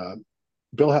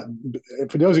 Bill had,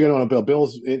 for those who don't know Bill,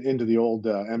 Bill's into the old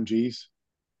MGs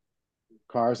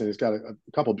cars, and he's got a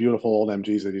couple beautiful old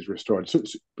MGs that he's restored.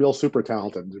 Bill's super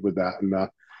talented with that, and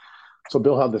so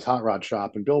Bill had this hot rod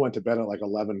shop, and Bill went to bed at like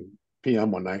 11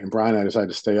 p.m. one night, and Brian and I decided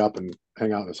to stay up and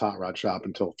hang out in his hot rod shop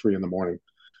until 3 in the morning.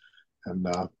 And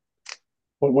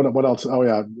what else? Oh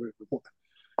yeah,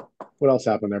 what else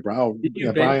happened there, Brian? Oh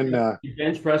yeah, Brian. You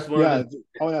bench press one. Yeah.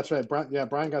 Oh, that's right.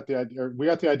 Brian got the idea. We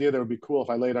got the idea that it would be cool if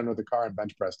I laid under the car and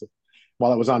bench pressed it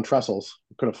while it was on trestles.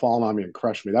 It could have fallen on me and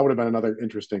crushed me. That would have been another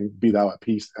interesting "Be Thou at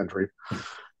Peace" entry.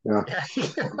 Yeah.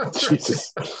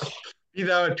 Jesus. Be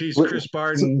Thou at Peace, Chris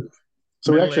Barden.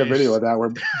 So we actually have video of that.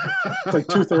 Where it's like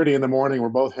 2:30 in the morning. We're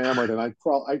both hammered, and I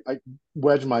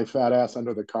wedge my fat ass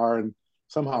under the car and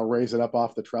somehow raise it up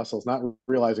off the trestles, not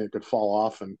realizing it could fall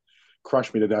off and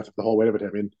crush me to death if the whole weight of it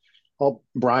hit me. All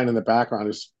Brian in the background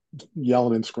is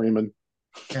yelling and screaming.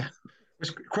 Yeah.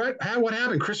 What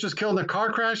happened? Chris was killed in a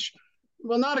car crash?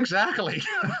 Well, not exactly.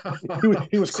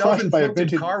 He was crushed by a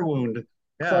vintage car wound.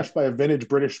 Yeah. Crushed by a vintage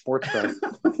British sports car.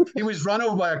 He was run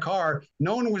over by a car.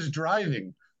 No one was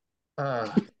driving.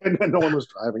 And no one was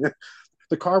driving it.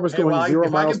 The car was going 0 miles per hour.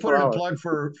 If I can put in a plug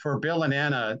for Bill and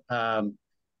Anna,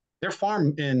 their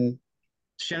farm in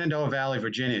Shenandoah Valley,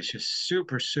 Virginia, is just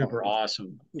super, super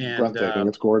awesome. And breathtaking.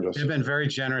 It's gorgeous. They've been very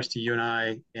generous to you and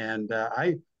I. And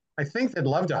I think they'd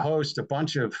love to host a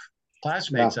bunch of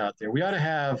classmates out there. We ought to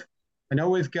have, I know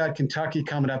we've got Kentucky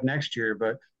coming up next year,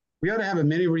 but we ought to have a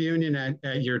mini reunion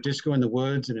at your Disco in the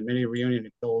Woods and a mini reunion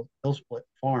at Bill Split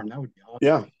Farm. That would be awesome.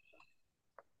 Yeah.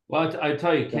 Well, I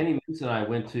tell you, Kenny Moose and I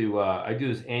went to, I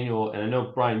do this annual, and I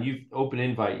know, Brian, you've open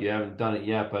invite, you haven't done it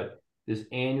yet, but this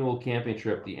annual camping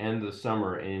trip, the end of the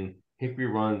summer in Hickory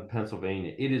Run,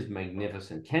 Pennsylvania. It is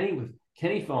magnificent.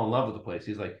 Kenny fell in love with the place.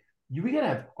 He's like, we got to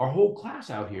have our whole class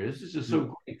out here. This is just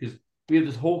so great because we have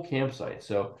this whole campsite.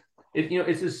 So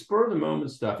it's this spur of the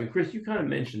moment stuff. And Chris, you kind of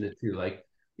mentioned it too. Like,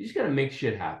 you just got to make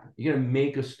shit happen. You got to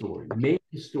make a story. Make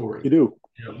a story. You do.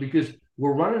 Because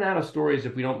we're running out of stories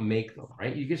if we don't make them,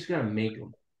 right? You just got to make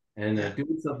them. And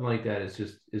doing something like that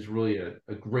is really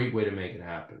a great way to make it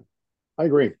happen. I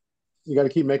agree. You got to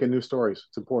keep making new stories.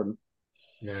 It's important.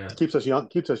 Yeah. It keeps us young,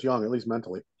 at least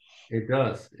mentally. It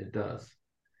does.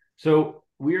 So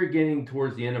we are getting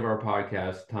towards the end of our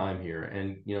podcast time here.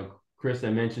 And, Chris, I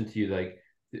mentioned to you, like,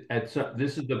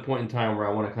 this is the point in time where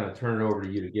I want to kind of turn it over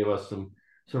to you to give us some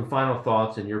final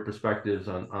thoughts and your perspectives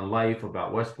on life,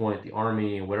 about West Point, the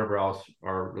Army, and whatever else,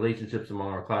 our relationships among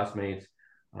our classmates.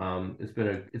 It's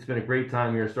been a great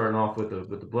time here, starting off with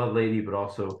the Blood Lady, but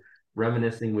also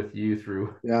reminiscing with you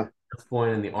through West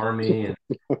Point and the Army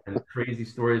and crazy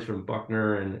stories from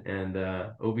Buckner and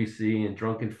OBC and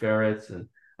drunken ferrets. And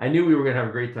I knew we were going to have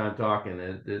a great time talking.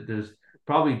 There's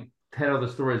probably 10 other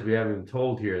stories we haven't even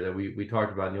told here that we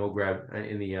talked about in the Old Grad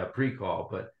in the pre-call.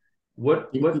 But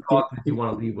what thoughts do you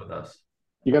want to leave with us?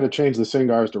 You got to change the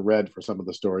Singars to red for some of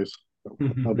the stories.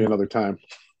 That'll be another time.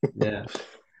 Yeah.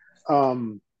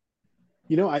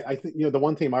 I think the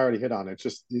one theme I already hit on. It's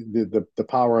just the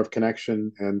power of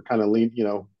connection and kind of lean.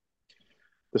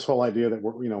 This whole idea that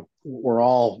we're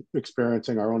all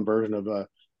experiencing our own version of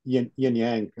yin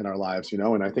yang in our lives.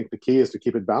 And I think the key is to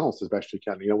keep it balanced as best you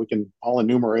can. We can all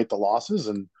enumerate the losses,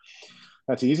 and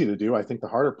that's easy to do. I think the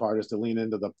harder part is to lean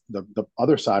into the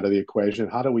other side of the equation.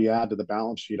 How do we add to the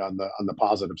balance sheet on the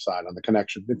positive side, on the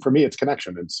connection? And for me, it's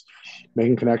connection. It's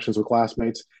making connections with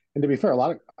classmates. And to be fair,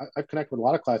 I've connected with a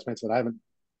lot of classmates that I haven't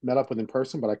met up with in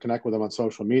person, but I connect with them on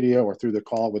social media or through the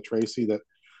call with Tracy. That,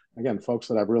 again, folks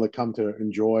that I've really come to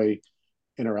enjoy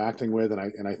interacting with, and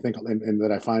I think and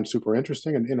that I find super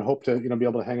interesting, and hope to be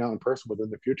able to hang out in person with in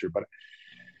the future. But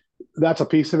that's a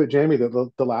piece of it, Jamie.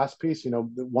 The last piece, the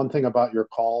one thing about your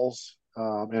calls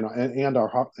and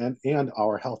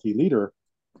our healthy leader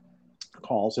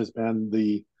calls has been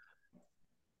the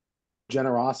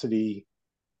generosity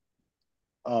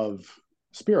of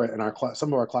spirit in our class.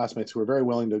 Some of our classmates who were very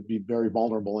willing to be very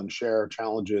vulnerable and share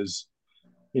challenges.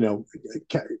 Kenny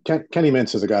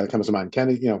Mintz is a guy that comes to mind.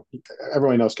 Kenny,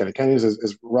 everyone knows Kenny. Kenny is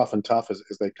as rough and tough as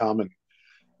they come, and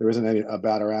there isn't a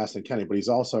badder ass than Kenny. But he's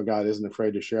also a guy that isn't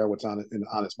afraid to share what's on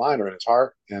his mind or in his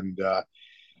heart. And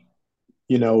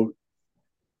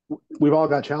we've all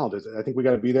got challenges. I think we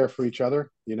got to be there for each other.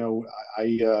 I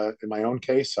in my own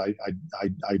case, I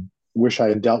wish I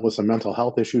had dealt with some mental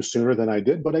health issues sooner than I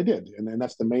did, but I did, and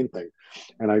that's the main thing.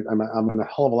 And I'm in a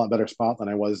hell of a lot better spot than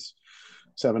I was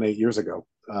 7-8 years ago.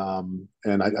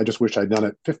 And I just wish I'd done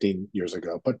it 15 years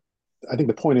ago. But I think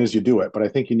the point is you do it. But I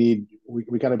think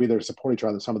we got to be there to support each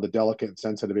other on some of the delicate and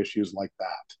sensitive issues like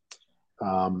that.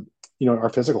 Our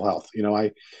physical health.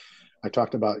 I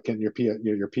talked about getting your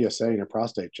PSA and your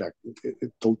prostate check.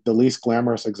 The least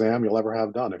glamorous exam you'll ever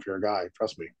have done if you're a guy.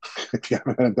 Trust me. If you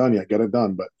haven't had it done yet, get it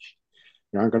done. But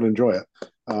you aren't going to enjoy it.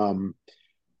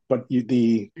 But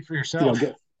for yourself.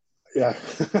 Yeah.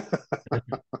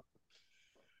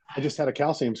 I just had a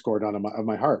calcium score done of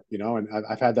my heart, and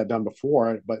I've had that done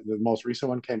before, but the most recent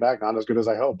one came back not as good as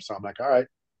I hoped. So I'm like, all right,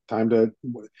 time to,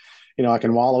 I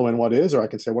can wallow in what is, or I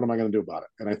can say, what am I going to do about it?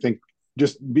 And I think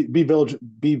just be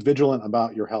vigilant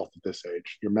about your health at this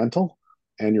age, your mental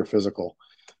and your physical.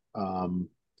 And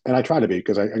I try to be,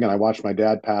 because I watched my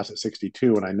dad pass at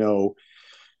 62, and I know,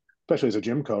 especially as a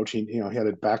gym coach, he had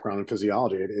a background in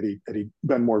physiology. Had he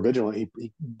been more vigilant,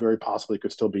 he very possibly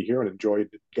could still be here and enjoy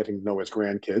getting to know his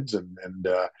grandkids. And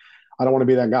I don't want to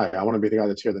be that guy. I want to be the guy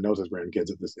that's here that knows his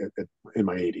grandkids in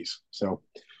my 80s. So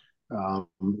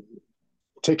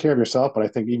take care of yourself. But I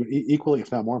think even equally,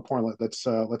 if not more important, let's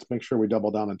make sure we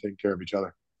double down on taking care of each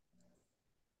other.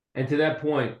 And to that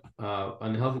point,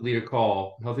 on the Healthy Leader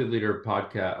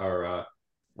podcast, or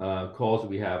calls that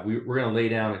we have, we're going to lay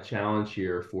down a challenge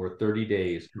here for 30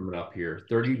 days coming up here.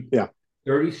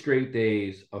 30 straight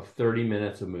days of 30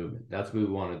 minutes of movement. That's what we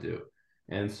want to do.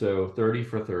 And so 30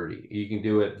 for 30. You can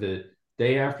do it the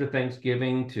day after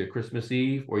Thanksgiving to Christmas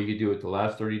Eve, or you can do it the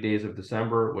last 30 days of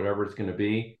December, whatever it's going to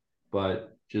be.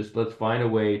 But just let's find a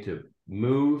way to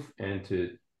move and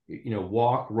to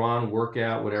walk, run, work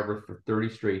out, whatever, for 30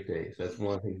 straight days. That's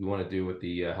one of the things we want to do with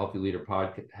the Healthy Leader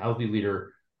podcast, Healthy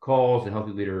Leader calls, and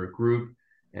Healthy Leader group.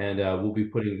 And we'll be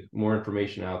putting more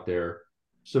information out there.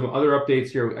 Some other updates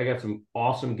here. I got some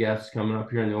awesome guests coming up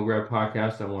here on the Old Grad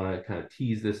Podcast. I want to kind of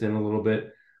tease this in a little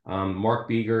bit. Mark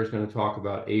Beeger is going to talk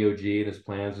about AOG and his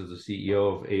plans as the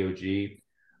CEO of AOG.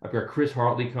 I've got Chris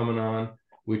Hartley coming on,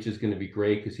 which is going to be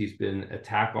great because he's been a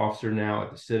TAC officer now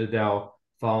at the Citadel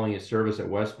following his service at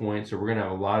West Point. So we're going to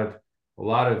have a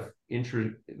lot of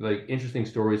interesting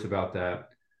stories about that.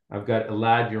 I've got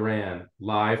Elad Duran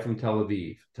live from Tel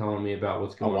Aviv telling me about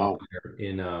what's going on there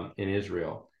in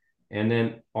Israel. And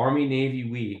then Army Navy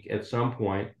Week at some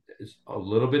point is a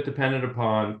little bit dependent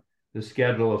upon the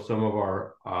schedule of some of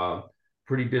our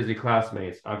pretty busy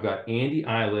classmates. I've got Andy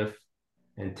Iliff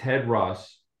and Ted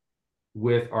Russ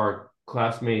with our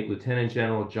classmate Lieutenant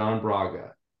General John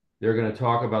Braga. They're going to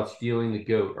talk about stealing the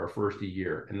goat our first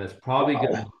year. And that's probably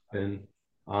going to happen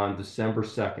on December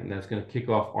 2nd. That's going to kick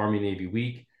off Army Navy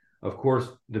Week. Of course,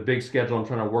 the big schedule I'm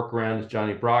trying to work around is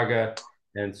Johnny Braga.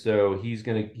 And so he's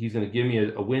gonna give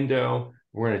me a window.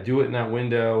 We're going to do it in that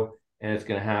window, and it's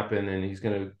going to happen. And he's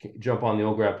going to jump on the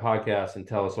Old Grad Podcast and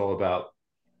tell us all about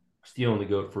stealing the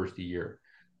goat first year.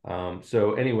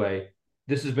 So anyway,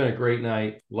 this has been a great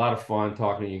night. A lot of fun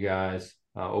talking to you guys.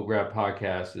 Old Grad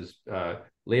Podcast is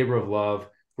labor of love.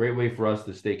 Great way for us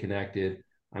to stay connected.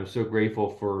 I'm so grateful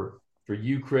for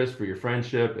you, Chris, for your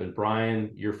friendship, and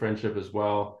Brian, your friendship as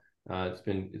well. It's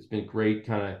been great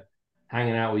kind of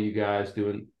hanging out with you guys,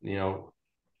 doing,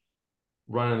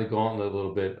 running the gauntlet a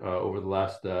little bit over the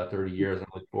last 30 years. I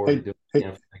look forward to doing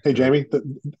it. Hey, Jamie,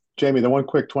 the one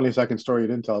quick 20-second story you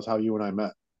didn't tell us how you and I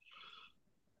met.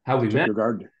 How we met?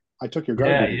 I took your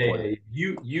guard duty for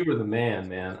you. You were the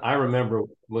man. I remember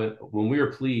when we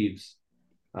were plebes,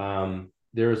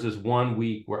 there was this one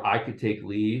week where I could take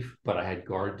leave, but I had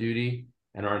guard duty,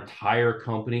 and our entire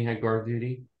company had guard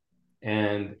duty.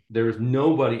 And there was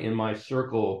nobody in my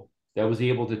circle that was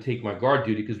able to take my guard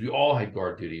duty because we all had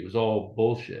guard duty. It was all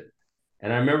bullshit.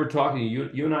 And I remember talking to you.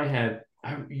 You and I had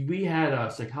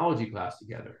a psychology class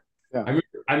together. Yeah.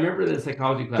 I remember the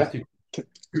psychology class too.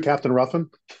 Captain Ruffin.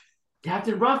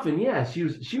 Captain Ruffin, yeah, she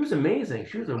was amazing.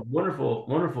 She was a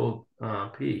wonderful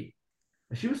P.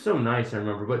 She was so nice. I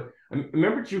remember, but I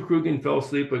remember Drew Crugan fell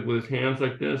asleep with his hands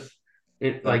like this.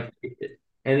 And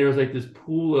there was this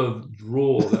pool of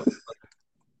drool that was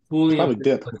pooling. Probably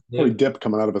dip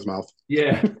coming out of his mouth.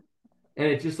 Yeah, and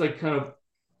it just kind of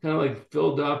kind of like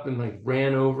filled up and like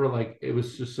ran over. Like it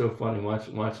was just so funny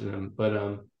watching them.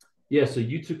 But yeah, so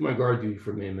you took my guard duty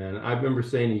for me, man. I remember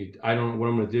saying to you, I don't know what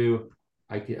I'm gonna do.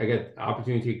 I got the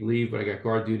opportunity to take leave, but I got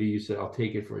guard duty. You said, I'll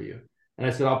take it for you. And I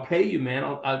said, I'll pay you, man.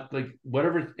 I'll like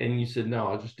whatever. And you said, no,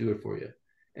 I'll just do it for you.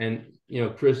 And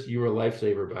Chris, you were a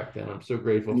lifesaver back then. I'm so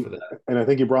grateful for that. And I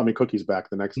think you brought me cookies back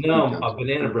the next weekend.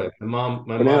 Banana bread. My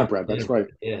banana mom, bread. That's right.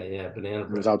 Yeah, banana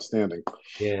bread. It was outstanding.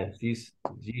 Yeah,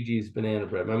 Gigi's banana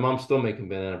bread. My mom's still making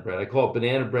banana bread. I call it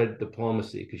banana bread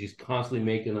diplomacy because she's constantly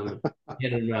making them,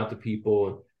 handing them out to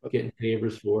people, and getting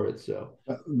favors for it. So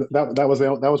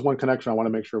that was one connection I want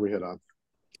to make sure we hit on.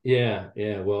 Yeah.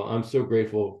 Well, I'm so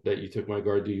grateful that you took my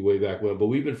guard duty way back when. But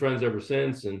we've been friends ever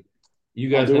since, and you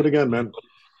guys do it again, man.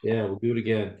 Yeah, we'll do it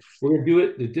again. We're gonna do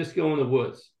it the disco in the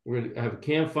woods. We're gonna have a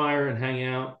campfire and hang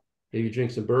out. Maybe drink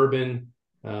some bourbon,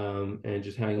 and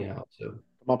just hang out. So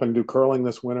come up and do curling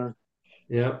this winter.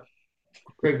 Yeah.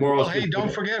 Craig Morrow. Well, hey,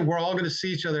 don't forget, we're all going to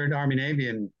see each other at Army Navy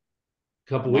in a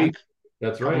couple weeks.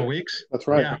 That's right. Couple weeks. That's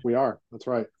right. Yeah. We are. That's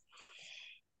right.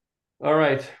 All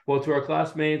right. Well, to our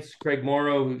classmates, Craig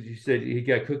Morrow, who said he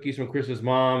got cookies from Chris's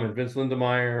mom, and Vince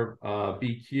Lindemeyer,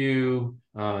 BQ,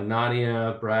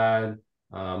 Nadia, Brad,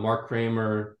 Mark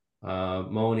Kramer,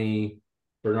 Moni,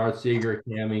 Bernard Seeger,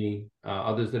 Cami,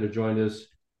 others that have joined us.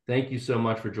 Thank you so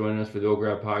much for joining us for the Old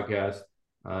Grad Podcast.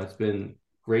 It's been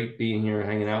great being here,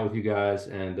 hanging out with you guys,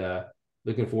 and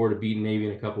looking forward to beating Navy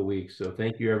in a couple of weeks. So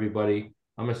thank you, everybody.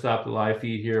 I'm going to stop the live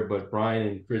feed here, but Brian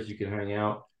and Chris, you can hang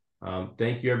out.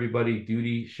 Thank you, everybody.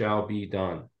 Duty shall be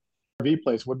done. RV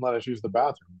place wouldn't let us use the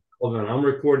bathroom. Hold on, I'm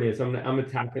recording this.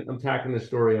 I'm tacking the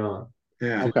story on.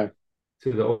 Yeah. Okay.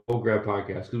 To the Old Grad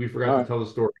Podcast, because we forgot to tell the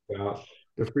story about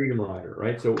the Freedom Rider,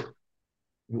 right? So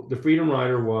the Freedom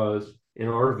Rider was an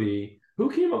RV. Who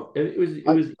came up?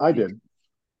 I did.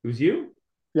 It was you?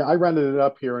 Yeah, I rented it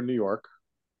up here in New York,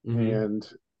 and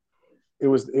it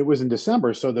was in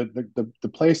December. So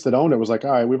the place that owned it was like,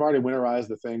 all right, we've already winterized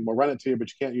the thing. We'll rent it to you, but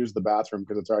you can't use the bathroom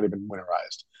because it's already been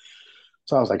winterized.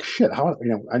 So I was like, shit, how,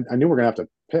 I knew we were going to have to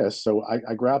piss. So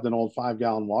I grabbed an old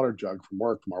 5-gallon water jug from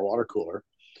work, from our water cooler.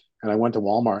 And I went to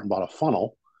Walmart and bought a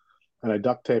funnel, and I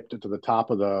duct taped it to the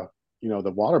top of the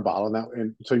water bottle.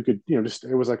 And so you could,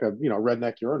 it was like a,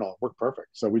 redneck urinal. It worked perfect.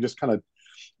 So we just kind of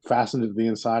fastened it to the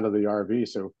inside of the RV.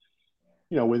 So,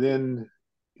 within,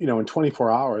 in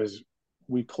 24 hours,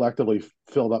 we collectively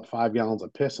filled up 5 gallons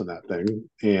of piss in that thing.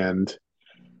 And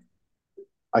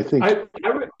I think I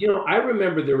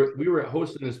remember we were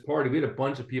hosting this party. We had a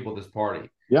bunch of people at this party.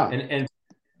 Yeah. And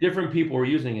different people were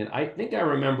using it. I think I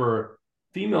remember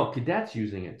female cadets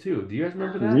using it too. Do you guys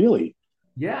remember that? Really?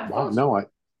 Yeah. Wow. No,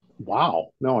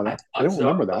 I don't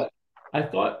remember that. I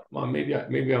thought, well, maybe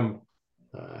I'm.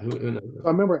 Who knows? I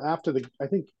remember after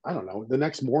I don't know, the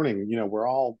next morning, we're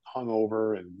all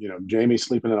hungover, and Jamie's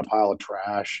sleeping in a pile of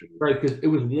trash. Right, because it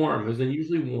was warm. It was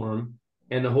unusually warm,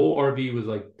 and the whole RV was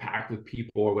like packed with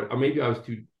people, or maybe I was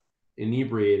too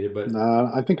inebriated. But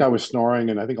I think I was snoring,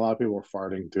 and I think a lot of people were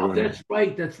farting too. Oh, that's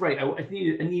right. I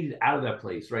needed out of that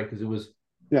place, right? Because it was.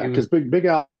 Yeah, because Big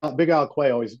Al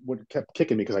Quay always kept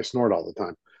kicking me because I snored all the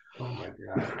time. Oh my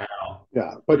God! Al.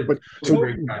 Yeah, but so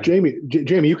Jamie,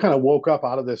 you kind of woke up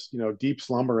out of this deep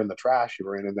slumber in the trash you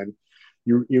were in, and then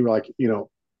you were like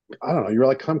I don't know, you were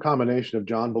like some combination of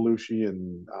John Belushi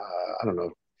and I don't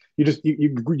know. You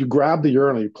grabbed the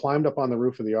urinal, you climbed up on the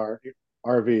roof of the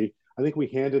RV. I think we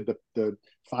handed the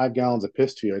 5 gallons of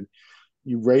piss to you, and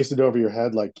you raised it over your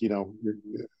head like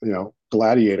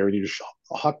Gladiator, and you just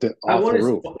hucked it off the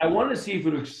roof. I want to see if it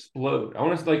would explode. I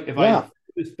want to if I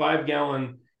this 5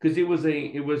 gallon, because it was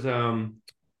like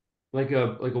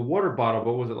a water bottle.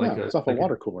 What was it like? It's off a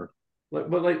water cooler. What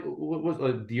was it,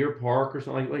 like Deer Park or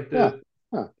something like that?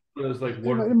 Yeah. It was like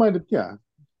water. It might have, yeah.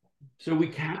 So we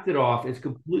capped it off. It's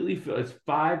completely filled. It's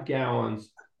 5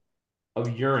 gallons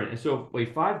of urine. And so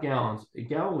 5 gallons. A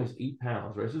gallon weighs 8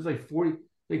 pounds, right? So it's like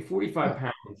 45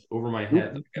 pounds over my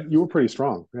head. You were pretty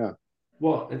strong, yeah.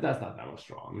 Well, that's not that much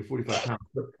strong. I mean, 45 pounds.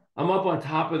 But I'm up on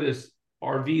top of this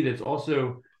RV that's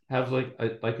also has like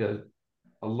a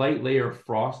light layer of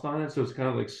frost on it, so it's kind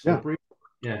of like slippery.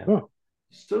 Yeah. Oh.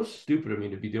 So stupid of me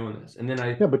to be doing this. And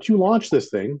then but you launched this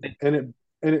thing, and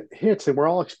it hits, and we're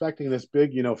all expecting this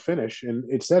big, finish, and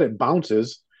it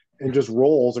bounces and just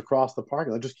rolls across the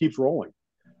parking lot. It just keeps rolling.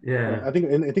 Yeah. I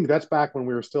think that's back when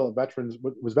we were still at Veterans.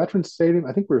 Was Veterans Stadium?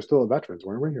 I think we were still at Veterans,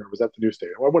 weren't we? Or was that the new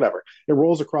stadium? Or whatever. It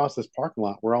rolls across this parking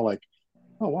lot. We're all like,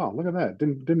 oh wow, look at that.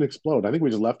 Didn't explode. I think we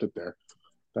just left it there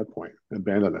at that point,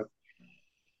 abandoned it.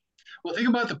 Well, think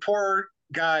about the poor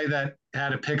guy that had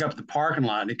to pick up the parking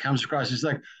lot. He comes across, he's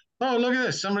like, oh, look at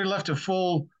this. Somebody left a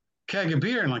full keg of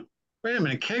beer. And like, wait a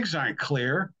minute, kegs aren't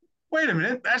clear. Wait a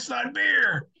minute, that's not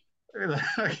beer.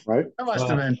 Right. That must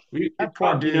have been that poor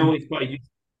probably, dude.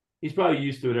 he's probably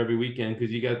used to it every weekend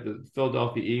because you got the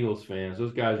Philadelphia Eagles fans.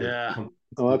 Those guys are Yeah.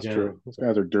 Oh, that's true. Those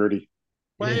guys are dirty.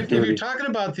 Well, if you're talking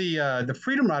about the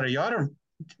Freedom Rider, you ought to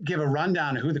give a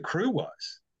rundown of who the crew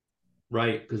was.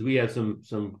 Right, because we had some.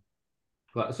 So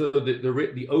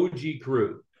the OG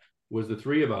crew was the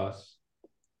three of us,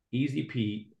 Easy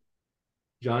Pete,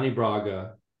 Johnny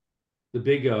Braga, the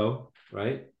Big O.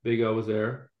 Right, Big O was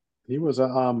there. He was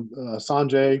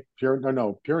Sanjay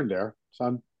Purandare.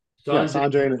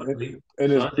 Sanjay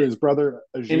and his brother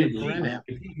Ajit.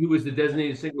 He was the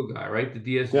designated single guy, right? The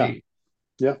DSG.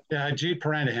 Yeah. Ajit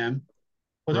Parandahim.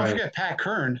 Well, don't forget Pat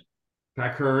Kern.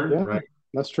 Pat Kern, yeah, right?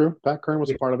 That's true. Pat Kern was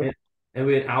a part of it. And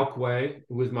we had Al Quay,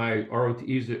 who was my ROT,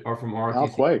 are from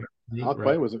ROTC. Al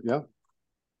Quay was it? Yeah.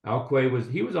 Al Quay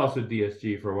was also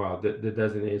DSG for a while, the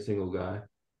designated single guy.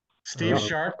 Steve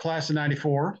Sharpe, class of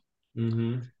 94.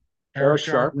 Mm-hmm. Eric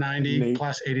Sharpe, 90,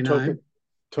 class 89.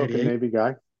 Token Navy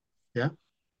guy. Yeah.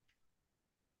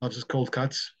 Loves his cold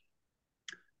cuts.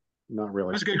 Not really.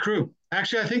 It was a good crew.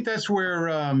 Actually, I think that's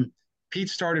where Pete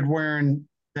started wearing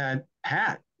that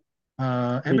hat.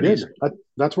 Ebenezer. He did.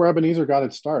 That's where Ebenezer got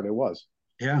its start. It was.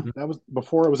 Yeah. That was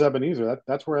before it was Ebenezer.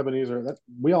 That's where Ebenezer.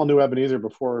 We all knew Ebenezer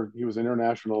before he was an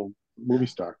international movie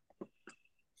star.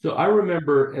 So I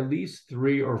remember at least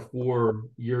 3 or 4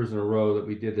 years in a row that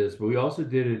we did this, but we also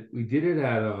did it. We did it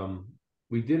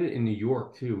in New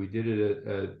York too. We did it at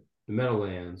the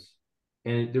Meadowlands,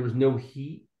 and there was no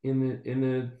heat in the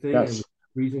thing. Yes. It was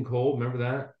freezing cold. Remember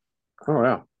that? Oh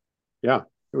yeah, yeah.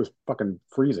 It was fucking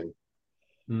freezing.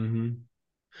 Mm-hmm.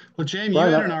 Well, James, you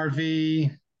had an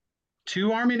RV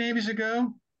 2 Army Navies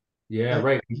ago. Yeah,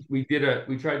 right. We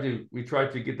tried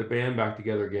to get the band back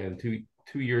together again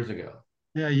 2 years ago.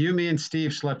 Yeah, you, me, and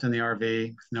Steve slept in the RV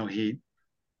with no heat.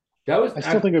 That was. I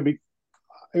still think it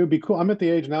would be cool. I'm at the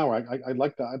age now where I'd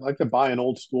like to buy an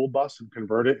old school bus and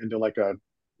convert it into like a,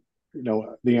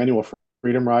 the annual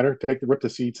Freedom Rider. Rip the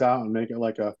seats out and make it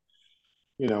like a,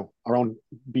 our own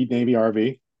Beat Navy RV. I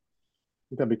think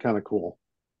that'd be kind of cool.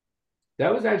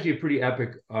 That was actually a pretty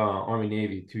epic Army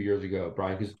Navy 2 years ago,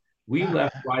 Brian, because we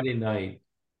left Friday night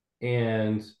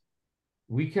and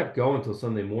we kept going until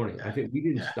Sunday morning. I think we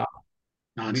didn't stop.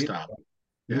 Nonstop.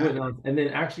 We went on, and then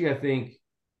actually, I think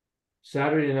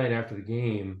Saturday night after the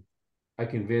game, I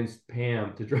convinced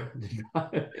Pam to drive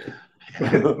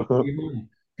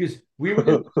because we were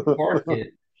going to park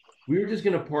it. We were just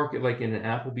going to park it like in an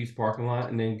Applebee's parking lot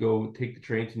and then go take the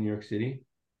train to New York City.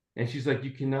 And she's like,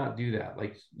 "You cannot do that.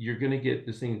 Like, you're going to get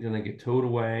this thing going to get towed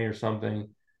away or something."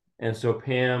 And so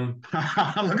Pam, look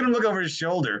at him look over his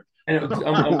shoulder. And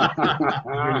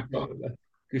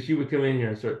because she would come in here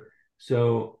and start.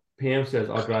 So Pam says,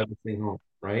 "I'll drive this thing home,"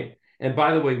 right? And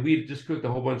by the way, we just cooked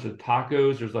a whole bunch of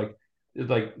tacos. There's like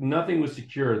nothing was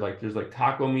secured. Like there's like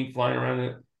taco meat flying around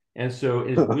it, and so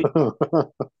it's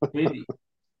windy.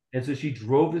 And so she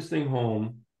drove this thing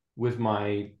home with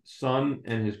my son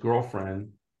and his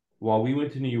girlfriend while we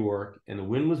went to New York, and the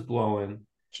wind was blowing.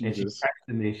 Jesus. And she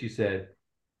texted me. She said,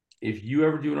 "If you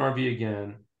ever do an RV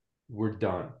again, we're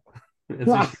done." And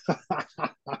so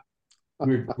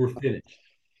we're finished.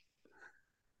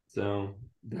 So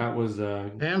that was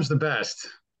Pam's the best.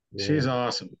 Yeah. She's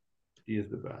awesome. She is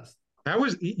the best.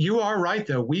 You are right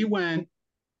though. We went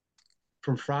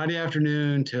from Friday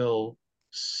afternoon till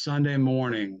Sunday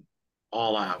morning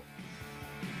all out.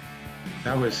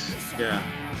 That was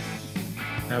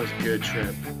a good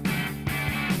trip.